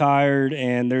weak and tired,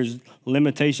 and there's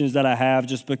limitations that I have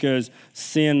just because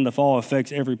sin, the fall,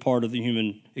 affects every part of the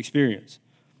human experience.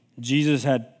 Jesus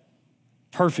had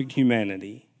perfect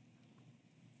humanity.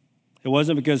 It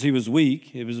wasn't because he was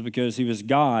weak. It was because he was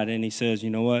God, and he says, you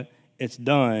know what? It's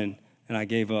done, and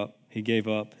he gave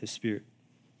up his spirit.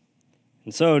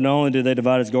 And so not only did they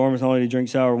divide his garments, not only did he drink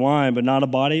sour wine, but not a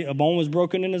bone was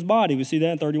broken in his body. We see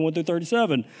that in 31 through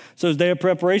 37. So it's day of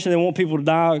preparation. They want people to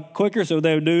die quicker, so what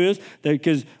they would do is,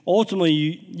 because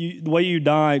ultimately the way you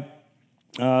die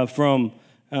from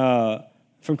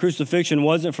crucifixion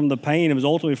wasn't from the pain. It was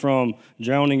ultimately from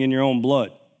drowning in your own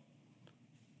blood.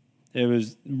 It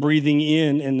was breathing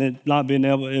in and then not being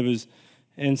able,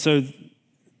 and so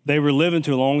they were living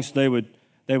too long, so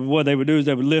what they would do is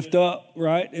they would lift up,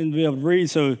 right, and be able to breathe.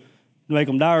 So to make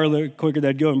them die a little quicker,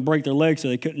 they'd go and break their legs so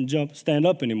they couldn't stand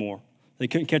up anymore. They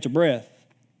couldn't catch a breath.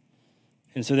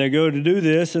 And so they go to do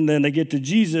this, and then they get to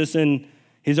Jesus, and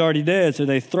he's already dead. So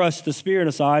they thrust the spirit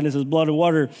aside, and it says blood and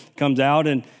water comes out.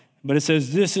 But it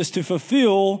says this is to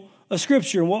fulfill a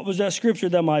scripture. And what was that scripture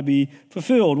that might be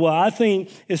fulfilled? Well, I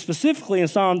think it's specifically in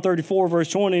Psalm 34, verse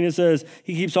 20, and it says,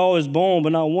 he keeps all his bone,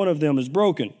 but not one of them is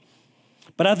broken.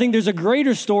 But I think there's a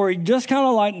greater story, just kind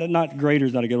of like, not greater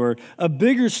is not a good word, a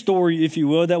bigger story, if you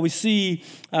will, that we see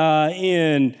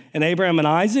in Abraham and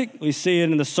Isaac. We see it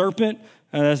in the serpent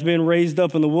that's been raised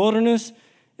up in the wilderness.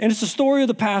 And it's the story of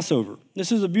the Passover.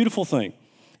 This is a beautiful thing.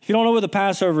 If you don't know what the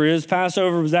Passover is,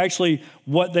 Passover was actually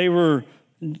what they were,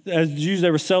 as Jews,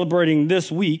 they were celebrating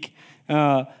this week.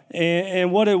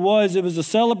 And what it was a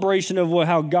celebration of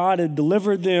how God had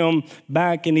delivered them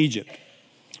back in Egypt.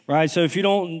 Right, so if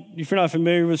you're not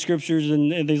familiar with scriptures and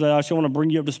things like that, I just want to bring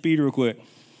you up to speed real quick.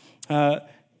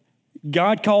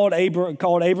 God called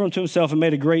Abram to himself and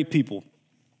made a great people.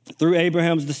 Through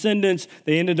Abraham's descendants,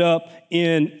 they ended up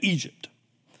in Egypt.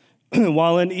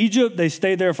 While in Egypt, they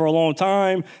stayed there for a long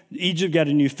time. Egypt got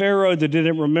a new pharaoh that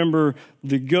didn't remember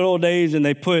the good old days, and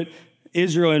they put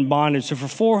Israel in bondage. So for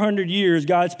 400 years,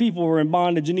 God's people were in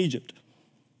bondage in Egypt.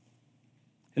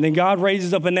 And then God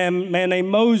raises up a man named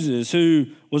Moses, who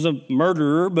was a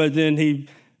murderer, but then he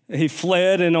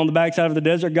fled, and on the backside of the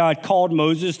desert, God called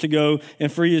Moses to go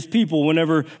and free his people.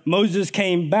 Whenever Moses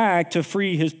came back to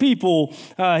free his people,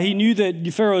 he knew that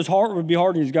Pharaoh's heart would be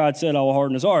hardened, as God said, I will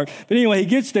harden his heart. But anyway, he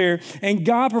gets there, and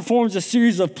God performs a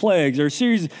series of plagues, or a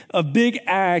series of big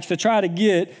acts to try to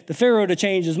get the Pharaoh to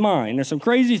change his mind. There's some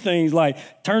crazy things like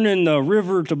turning the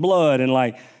river to blood and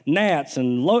like gnats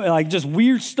and like just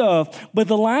weird stuff. But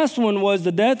the last one was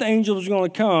the death angel was going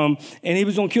to come, and he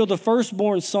was going to kill the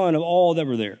firstborn son of all that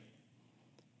were there.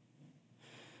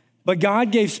 But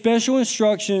God gave special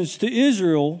instructions to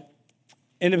Israel,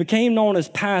 and it became known as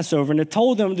Passover. And it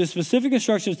told them the specific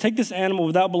instructions: take this animal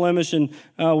without blemish and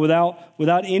without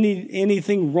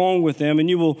anything wrong with them, and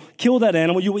you will kill that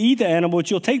animal. You will eat the animal,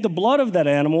 but you'll take the blood of that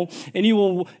animal, and you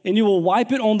will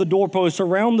wipe it on the doorpost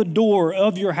around the door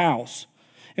of your house.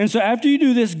 And so after you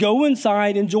do this, go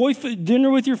inside, enjoy dinner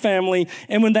with your family,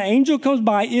 and when the angel comes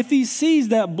by, if he sees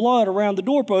that blood around the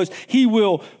doorpost, he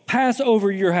will pass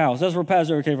over your house. That's where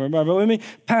Passover came from. Remember with me?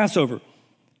 Passover.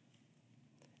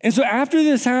 And so after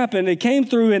this happened, it came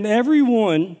through, and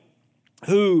everyone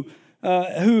who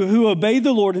obeyed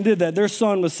the Lord and did that, their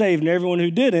son was saved, and everyone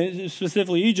who didn't,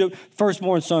 specifically Egypt,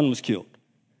 firstborn son was killed.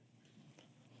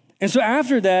 And so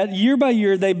after that, year by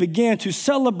year, they began to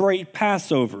celebrate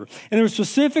Passover. And there were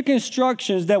specific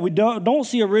instructions that we don't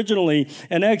see originally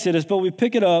in Exodus, but we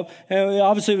pick it up. And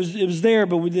obviously, it was there,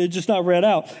 but it's just not read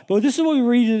out. But this is what we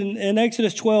read in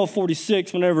Exodus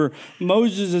 12:46, whenever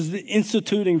Moses is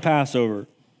instituting Passover.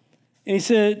 And he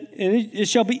said, and it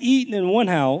shall be eaten in one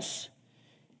house,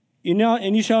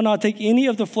 and you shall not take any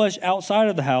of the flesh outside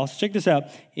of the house. Check this out.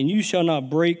 And you shall not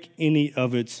break any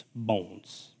of its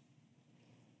bones.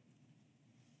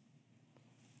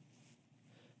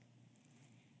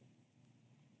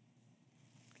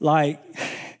 Like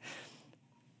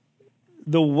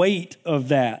the weight of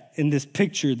that in this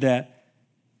picture, that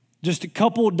just a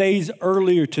couple of days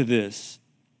earlier to this,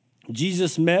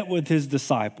 Jesus met with his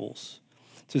disciples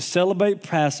to celebrate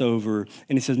Passover,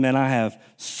 and he says, man, I have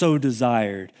so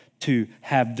desired to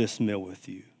have this meal with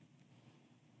you.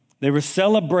 They were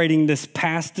celebrating this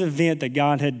past event that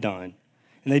God had done,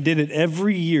 and they did it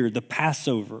every year, the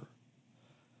Passover.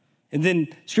 And then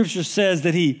Scripture says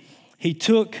that he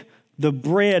took the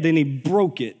bread and he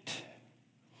broke it.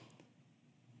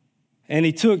 And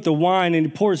he took the wine and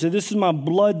he poured it. Said, this is my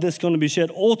blood that's going to be shed.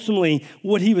 Ultimately,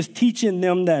 what he was teaching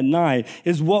them that night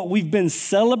is what we've been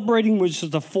celebrating, which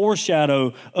is a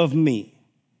foreshadow of me.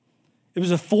 It was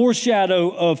a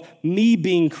foreshadow of me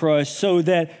being crushed so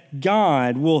that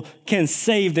God can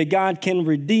save, that God can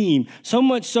redeem. So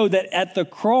much so that at the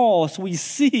cross, we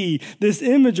see this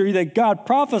imagery that God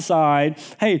prophesied,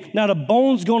 hey, now the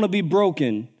bone's going to be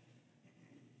broken.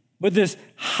 But this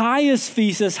highest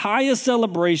feast, this highest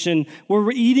celebration, where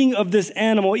we're eating of this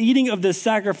animal, eating of this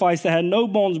sacrifice that had no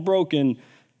bones broken,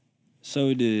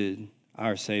 so did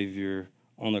our Savior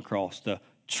on the cross, the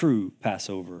true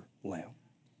Passover lamb.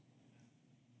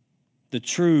 The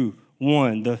true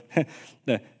one,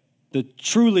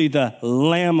 truly the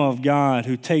Lamb of God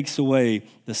who takes away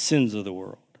the sins of the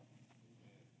world.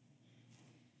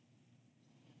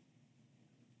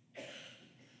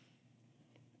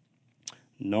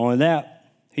 Knowing that,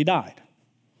 he died.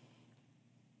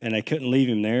 And they couldn't leave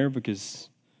him there because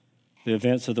the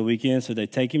events of the weekend, so they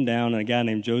take him down, and a guy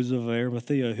named Joseph of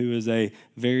Arimathea, who is a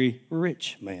very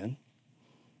rich man,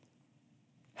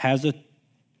 has a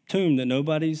tomb that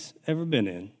nobody's ever been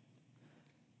in.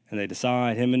 And they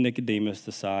decide, him and Nicodemus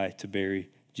decide to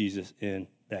bury Jesus in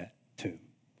that tomb.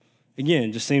 Again,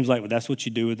 it just seems like that's what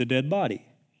you do with a dead body.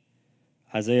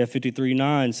 Isaiah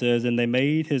 53:9 says, and they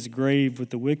made his grave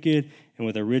with the wicked and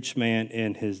with a rich man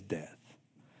in his death.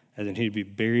 As in he'd be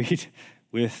buried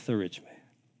with the rich man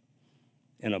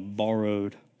in a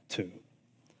borrowed tomb.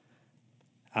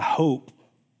 I hope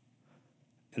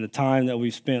in the time that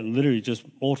we've spent literally just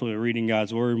ultimately reading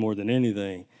God's word more than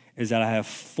anything, is that I have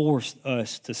forced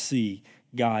us to see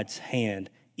God's hand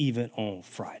even on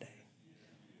Friday.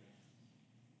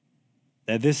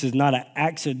 That this is not an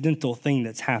accidental thing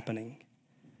that's happening.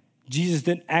 Jesus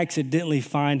didn't accidentally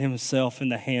find himself in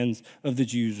the hands of the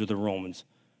Jews or the Romans.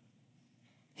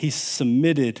 He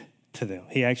submitted to them.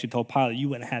 He actually told Pilate, you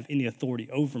wouldn't have any authority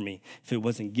over me if it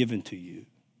wasn't given to you.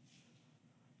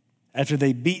 After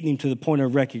they beaten him to the point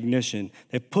of recognition,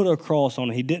 they put a cross on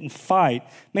him. He didn't fight.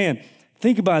 Man,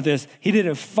 think about this. He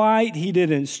didn't fight. He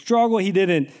didn't struggle. He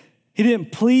didn't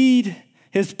plead.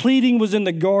 His pleading was in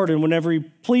the garden whenever he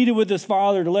pleaded with his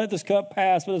father to let this cup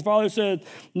pass. But his father said,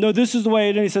 no, this is the way.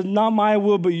 And he said, not my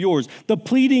will, but yours. The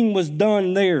pleading was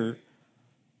done there.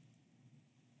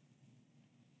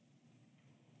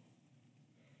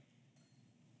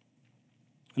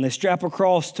 And they strap a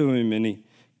cross to him, and he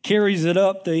carries it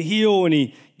up the hill, and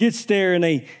he gets there, and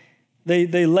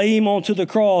they lay him onto the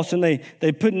cross, and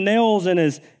they put nails in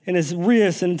his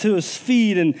wrists and to his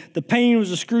feet, and the pain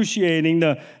was excruciating.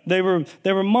 They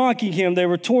were mocking him. They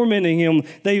were tormenting him.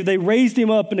 They raised him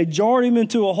up, and they jarred him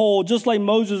into a hole, just like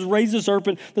Moses raised the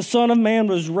serpent. The Son of Man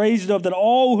was raised up, that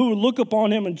all who look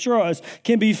upon him and trust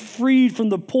can be freed from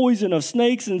the poison of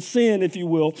snakes and sin, if you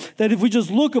will. That if we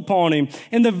just look upon him,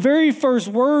 and the very first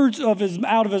words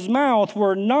out of his mouth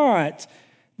were not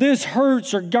this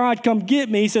hurts, or God, come get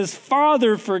me, he says,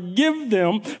 Father, forgive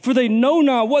them, for they know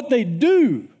not what they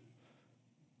do.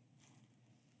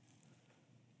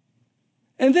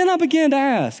 And then I began to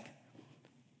ask,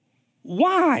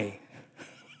 why?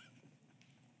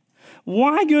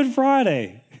 Why Good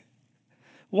Friday?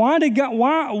 Why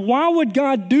would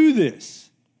God do this?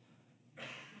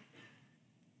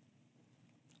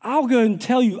 I'll go and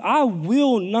tell you, I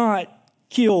will not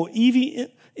kill Evie,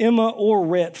 Emma, or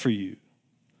Rhett for you.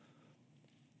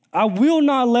 I will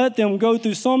not let them go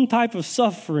through some type of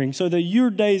suffering so that your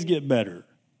days get better.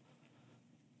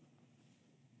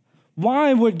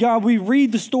 Why would God, we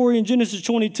read the story in Genesis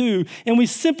 22 and we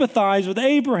sympathize with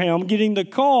Abraham getting the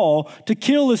call to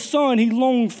kill his son he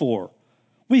longed for.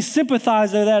 We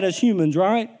sympathize with that as humans,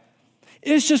 right?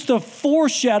 It's just a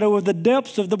foreshadow of the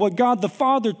depths of what God the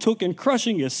Father took in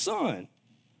crushing his son.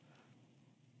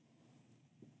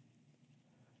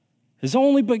 His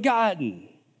only begotten.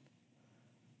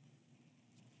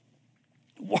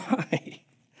 Why?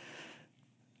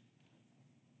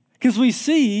 Because we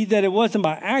see that it wasn't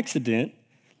by accident.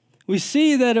 We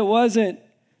see that it wasn't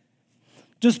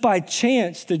just by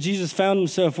chance that Jesus found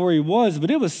himself where he was, but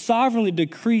it was sovereignly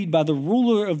decreed by the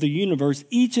ruler of the universe.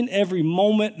 Each and every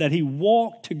moment that he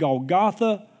walked to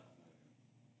Golgotha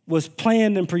was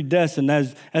planned and predestined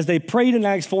as they prayed in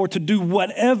Acts 4 to do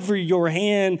whatever your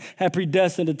hand had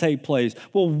predestined to take place.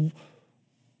 Well,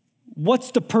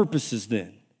 what's the purposes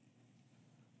then?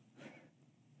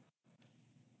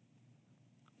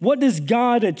 What does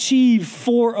God achieve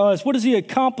for us? What does he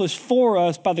accomplish for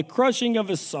us by the crushing of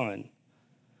his son?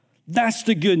 That's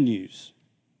the good news.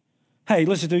 Hey,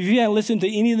 listen to me. If you haven't listened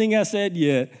to anything I said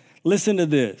yet, listen to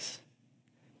this.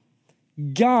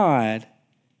 God,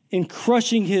 in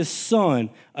crushing his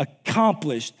son,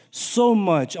 accomplished so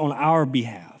much on our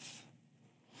behalf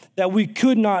that we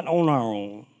could not on our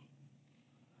own.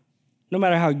 No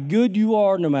matter how good you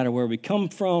are, no matter where we come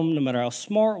from, no matter how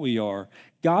smart we are,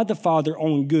 God the Father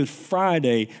on Good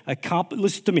Friday accomplished,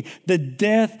 listen to me, the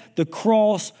death, the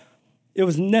cross, it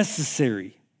was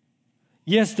necessary.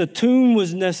 Yes, the tomb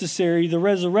was necessary, the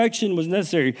resurrection was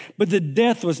necessary, but the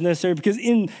death was necessary because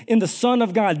in the Son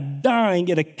of God dying,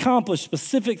 it accomplished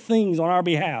specific things on our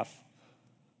behalf.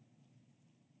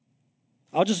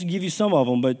 I'll just give you some of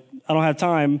them, but I don't have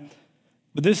time.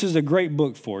 But this is a great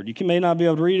book for it. You may not be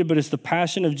able to read it, but it's The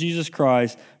Passion of Jesus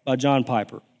Christ by John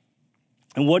Piper.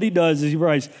 And what he does is he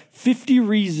writes 50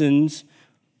 reasons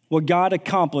what God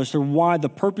accomplished or why the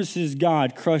purposes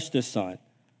God crushed his son.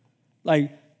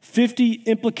 Like 50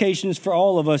 implications for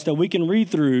all of us that we can read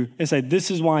through and say,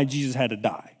 this is why Jesus had to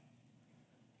die,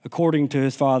 according to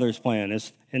his Father's plan.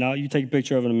 You take a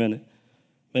picture of it in a minute.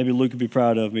 Maybe Luke would be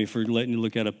proud of me for letting you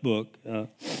look at a book.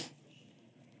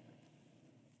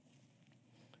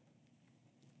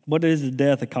 What does the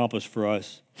death accomplish for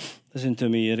us? Listen to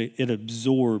me. It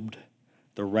absorbed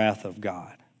the wrath of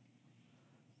God.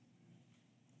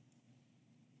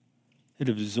 It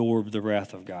absorbed the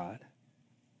wrath of God.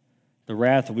 The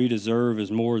wrath we deserve is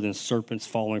more than serpents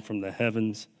falling from the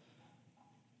heavens.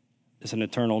 It's an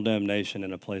eternal damnation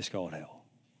in a place called hell,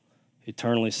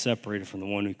 eternally separated from the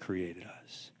one who created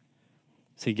us.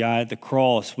 See, God, at the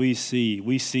cross, we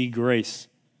see grace.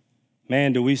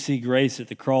 Man, do we see grace at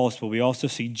the cross, but we also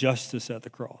see justice at the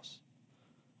cross.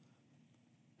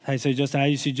 How do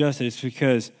you see justice? It's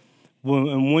because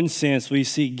in one sense, we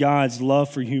see God's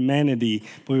love for humanity,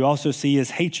 but we also see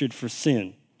his hatred for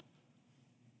sin.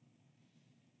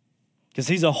 Because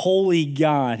he's a holy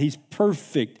God, he's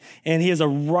perfect, and he has a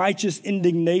righteous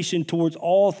indignation towards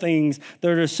all things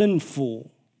that are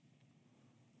sinful.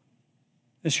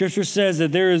 The scripture says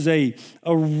that there is a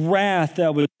wrath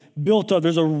that was built up.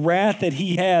 There's a wrath that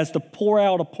he has to pour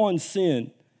out upon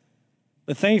sin.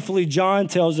 But thankfully, John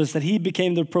tells us that he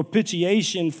became the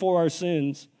propitiation for our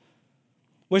sins,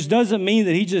 which doesn't mean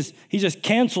that he just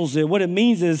cancels it. What it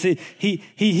means is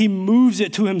he moves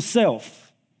it to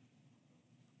himself.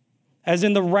 As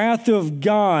in the wrath of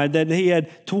God that he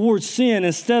had towards sin,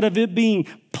 instead of it being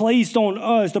placed on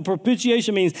us, the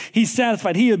propitiation means he's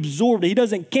satisfied. He absorbed it. He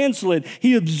doesn't cancel it.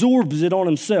 He absorbs it on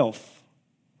himself.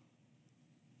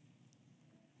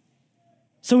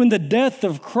 So in the death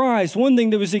of Christ, one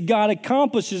thing that we see God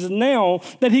accomplishes is now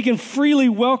that he can freely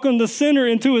welcome the sinner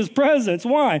into his presence.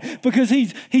 Why? Because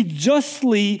he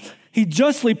justly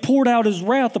poured out his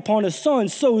wrath upon his son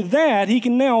so that he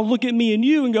can now look at me and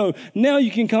you and go, now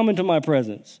you can come into my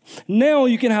presence. Now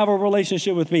you can have a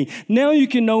relationship with me. Now you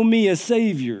can know me as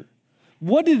Savior.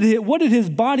 What did his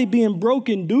body being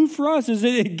broken do for us? Is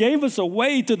it gave us a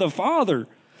way to the Father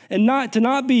and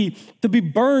to be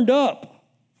burned up.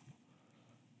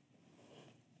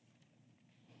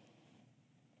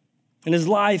 In his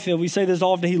life, and we say this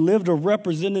often, he lived a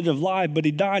representative life, but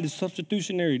he died a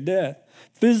substitutionary death.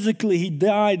 Physically, he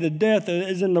died the death that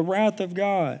is in the wrath of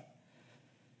God.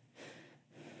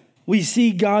 We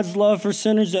see God's love for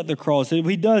sinners at the cross.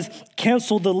 He does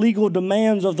cancel the legal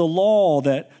demands of the law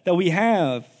that we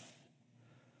have.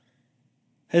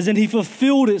 As in, he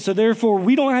fulfilled it, so therefore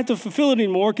we don't have to fulfill it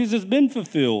anymore because it's been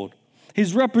fulfilled.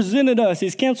 He's represented us.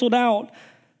 He's canceled out.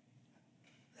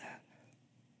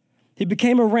 He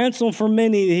became a ransom for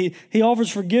many. He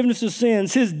offers forgiveness of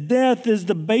sins. His death is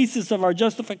the basis of our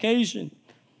justification.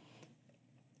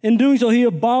 In doing so, he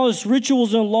abolished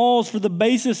rituals and laws for the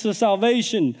basis of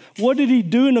salvation. What did he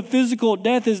do in a physical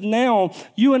death is now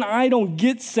you and I don't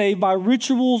get saved by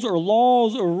rituals or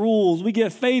laws or rules. We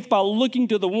get faith by looking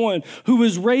to the one who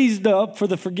was raised up for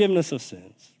the forgiveness of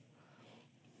sins.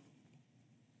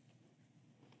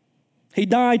 He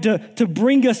died to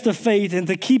bring us to faith and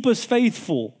to keep us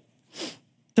faithful,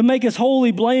 to make us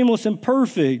holy, blameless, and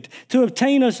perfect, to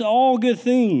obtain us all good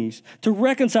things, to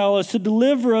reconcile us, to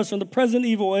deliver us from the present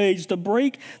evil age, to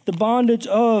break the bondage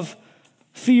of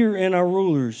fear in our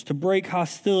rulers, to break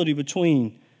hostility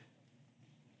between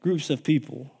groups of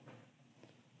people,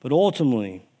 but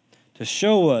ultimately to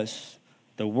show us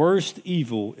the worst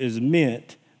evil is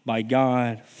meant by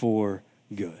God for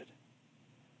good.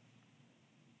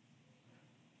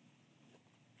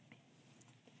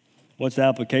 What's the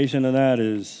application of that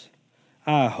is,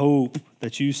 I hope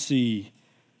that you see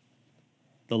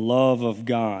the love of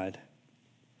God.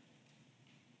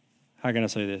 How can I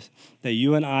say this? That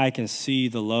you and I can see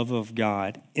the love of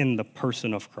God in the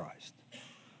person of Christ.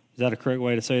 Is that a correct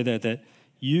way to say that? That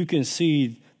you can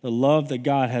see the love that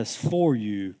God has for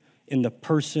you in the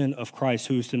person of Christ,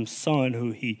 who is his son,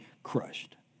 who he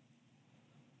crushed.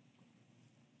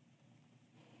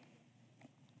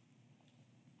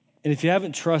 And if you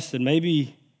haven't trusted,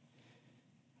 maybe,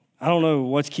 I don't know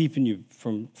what's keeping you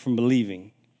from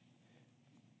believing.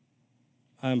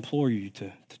 I implore you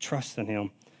to trust in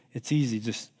him. It's easy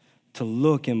just to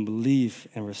look and believe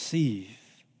and receive.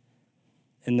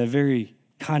 And the very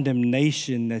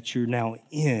condemnation that you're now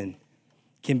in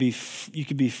you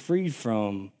can be freed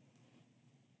from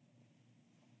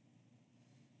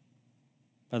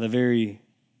by the very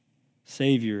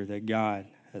Savior that God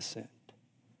has sent.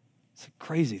 It's a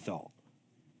crazy thought.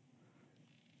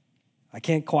 I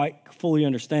can't quite fully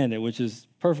understand it, which is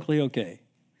perfectly okay.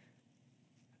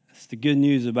 That's the good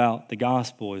news about the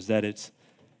gospel, is that it's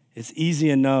easy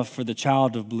enough for the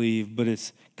child to believe, but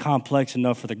it's complex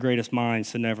enough for the greatest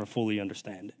minds to never fully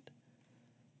understand it.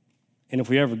 And if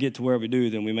we ever get to where we do,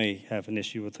 then we may have an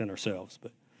issue within ourselves.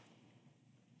 But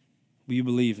will you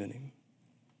believe in him?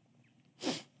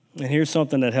 And here's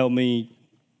something that helped me.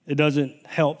 It doesn't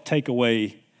help take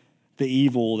away the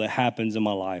evil that happens in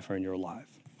my life or in your life.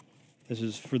 This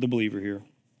is for the believer here.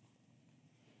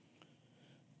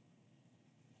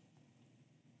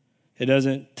 It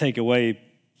doesn't take away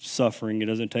suffering. It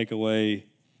doesn't take away,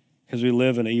 because we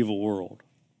live in an evil world.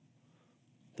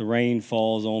 The rain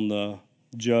falls on the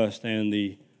just and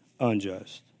the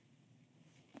unjust.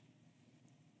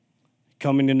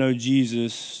 Coming to know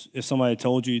Jesus, if somebody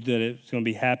told you that it's going to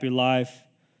be happy life,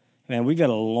 man, we've got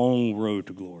a long road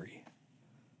to glory.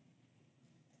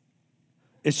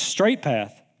 It's a straight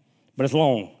path, but it's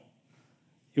long.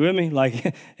 You with me?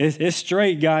 Like, it's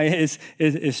straight, guy.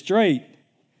 It's straight,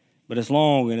 but it's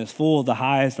long, and it's full of the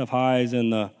highest of highs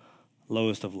and the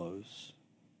lowest of lows,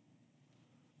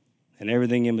 and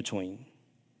everything in between.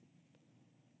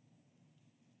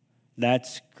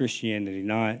 That's Christianity,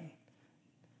 not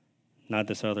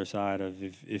this other side of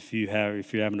if you're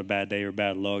having a bad day or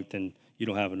bad luck, then you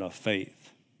don't have enough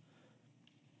faith.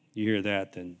 You hear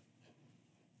that, then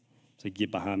say,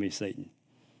 get behind me, Satan.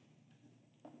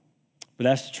 But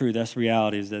that's the truth. That's the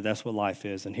reality, is that's what life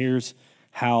is. And here's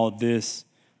how this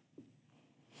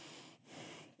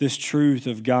truth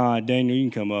of God, Daniel, you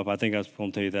can come up. I think I was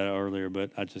going to tell you that earlier, but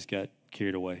I just got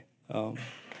carried away.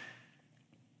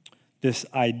 This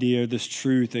idea, this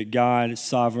truth that God is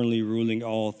sovereignly ruling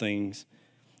all things.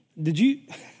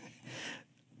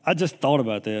 I just thought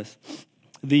about this.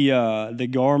 The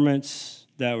garments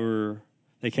that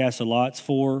they cast the lots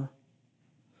for.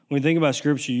 When you think about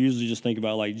Scripture, you usually just think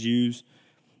about like Jews.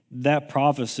 That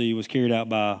prophecy was carried out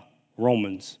by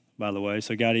Romans, by the way.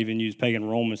 So God even used pagan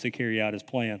Romans to carry out his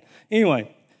plan.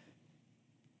 Anyway,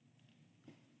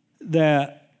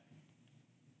 that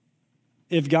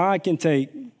if God can take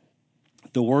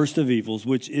the worst of evils,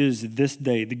 which is this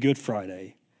day, the Good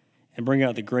Friday, and bring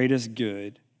out the greatest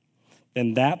good,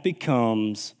 then that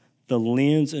becomes the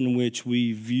lens in which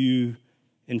we view,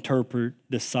 interpret,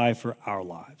 decipher our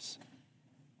lives.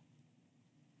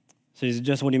 So he said,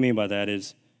 Justin, what do you mean by that?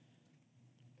 Is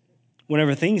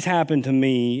whenever things happen to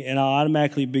me and I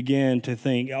automatically begin to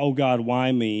think, oh, God,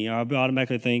 why me? I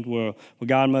automatically think, well,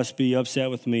 God must be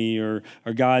upset with me, or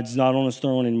God's not on his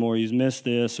throne anymore. He's missed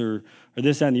this, or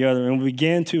this, that, and the other. And we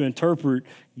begin to interpret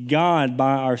God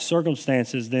by our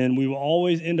circumstances, then we will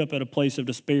always end up at a place of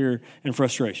despair and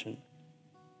frustration.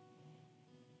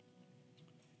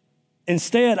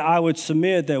 Instead, I would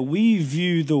submit that we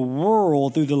view the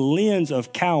world through the lens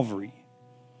of Calvary.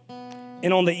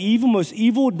 And on the most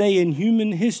evil day in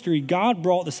human history, God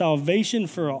brought the salvation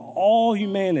for all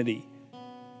humanity,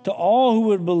 to all who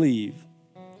would believe.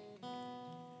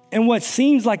 And what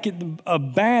seems like a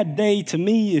bad day to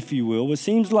me, if you will, what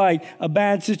seems like a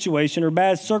bad situation or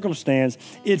bad circumstance,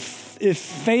 it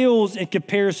fails in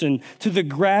comparison to the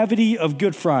gravity of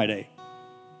Good Friday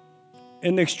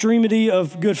and the extremity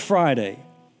of Good Friday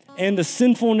and the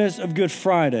sinfulness of Good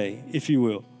Friday, if you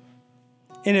will.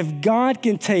 And if God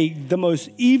can take the most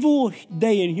evil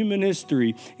day in human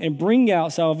history and bring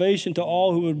out salvation to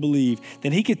all who would believe,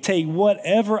 then he could take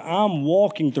whatever I'm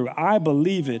walking through, I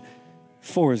believe it,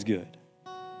 for his good.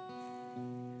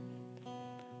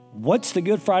 What's the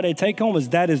Good Friday take home?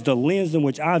 That is the lens in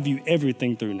which I view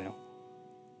everything through now.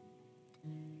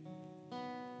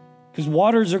 Because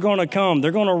waters are going to come.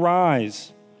 They're going to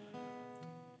rise.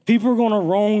 People are going to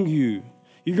wrong you.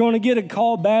 You're going to get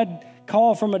a bad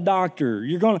call from a doctor.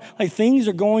 Things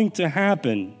are going to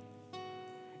happen.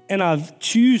 And I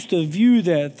choose to view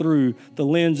that through the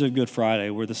lens of Good Friday,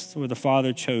 where the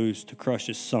Father chose to crush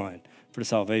his Son for the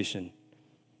salvation.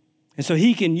 And so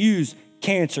he can use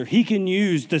cancer. He can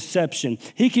use deception.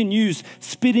 He can use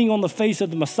spitting on the face of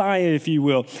the Messiah, if you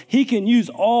will. He can use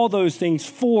all those things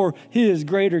for his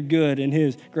greater good and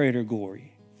his greater glory.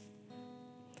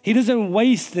 He doesn't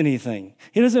waste anything.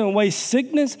 He doesn't waste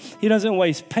sickness. He doesn't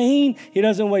waste pain. He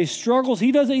doesn't waste struggles.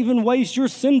 He doesn't even waste your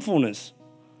sinfulness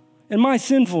and my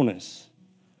sinfulness.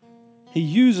 He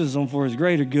uses them for his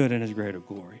greater good and his greater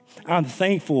glory. I'm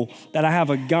thankful that I have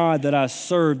a God that I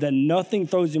serve, that nothing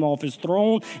throws him off his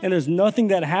throne, and there's nothing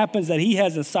that happens that he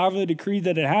hasn't sovereignly decreed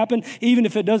that it happened. Even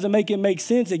if it doesn't make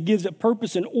sense, it gives it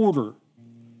purpose and order.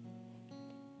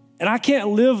 And I can't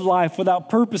live life without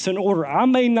purpose and order. I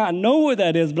may not know what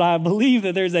that is, but I believe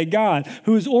that there's a God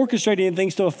who is orchestrating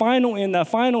things to a final end. That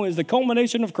final is the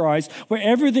culmination of Christ, where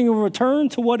everything will return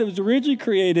to what it was originally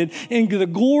created in the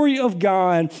glory of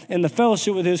God and the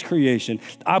fellowship with his creation.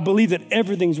 I believe that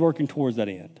everything's working towards that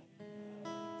end.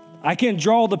 I can't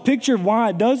draw the picture of why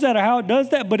it does that or how it does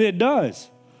that, but it does.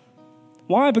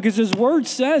 Why? Because his word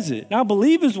says it. And I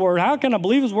believe his word. How can I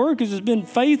believe his word? Because it's been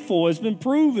faithful. It's been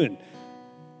proven.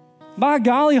 By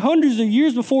golly, hundreds of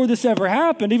years before this ever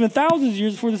happened, even thousands of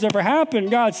years before this ever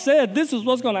happened, God said this is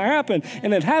what's going to happen,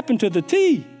 and it happened to the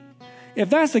T. If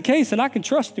that's the case, then I can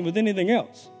trust him with anything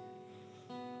else.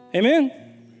 Amen?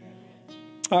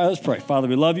 All right, let's pray. Father,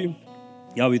 we love you.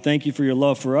 God, we thank you for your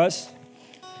love for us.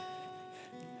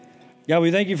 God, we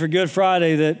thank you for Good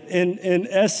Friday, that in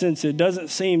essence, it doesn't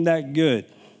seem that good.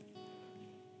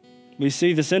 We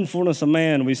see the sinfulness of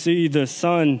man. We see the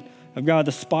Son of God,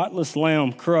 the spotless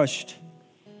Lamb, crushed.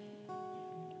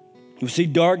 We see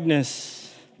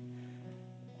darkness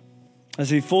as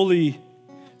he fully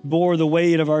bore the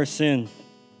weight of our sin.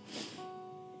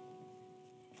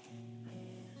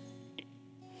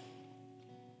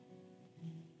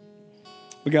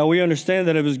 But God, we understand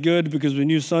that it was good because we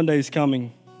knew Sunday's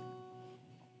coming.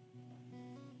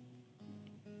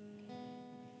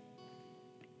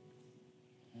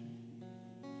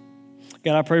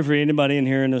 God, I pray for anybody in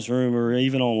here in this room or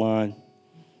even online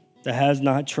that has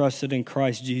not trusted in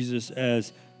Christ Jesus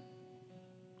as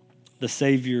the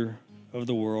Savior of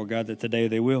the world. God, that today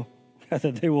they will. God,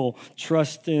 that they will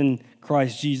trust in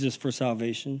Christ Jesus for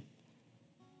salvation.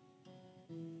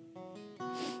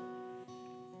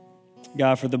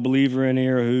 God, for the believer in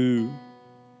here who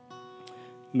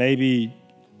maybe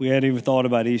we hadn't even thought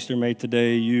about Easter, may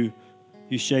today you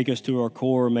shake us to our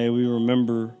core. May we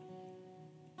remember,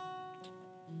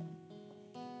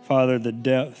 Father, the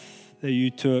depth that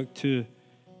you took to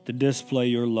display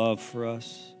your love for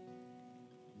us.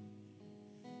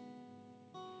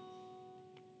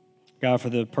 God, for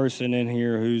the person in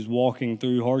here who's walking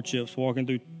through hardships, walking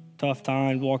through tough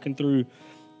times, walking through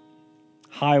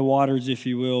high waters, if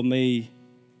you will, may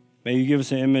you give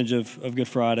us an image of Good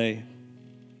Friday.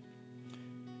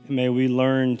 And may we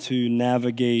learn to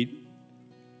navigate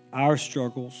our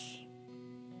struggles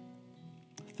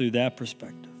through that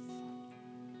perspective.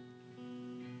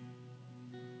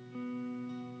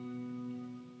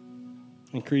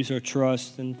 Increase our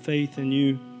trust and faith in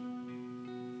you.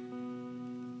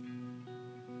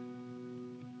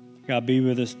 God, be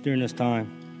with us during this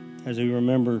time as we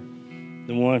remember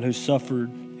the one who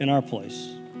suffered in our place,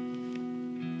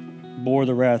 bore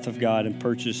the wrath of God, and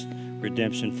purchased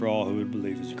redemption for all who would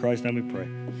believe. In Christ's name we pray.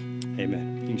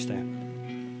 Amen. You can stand.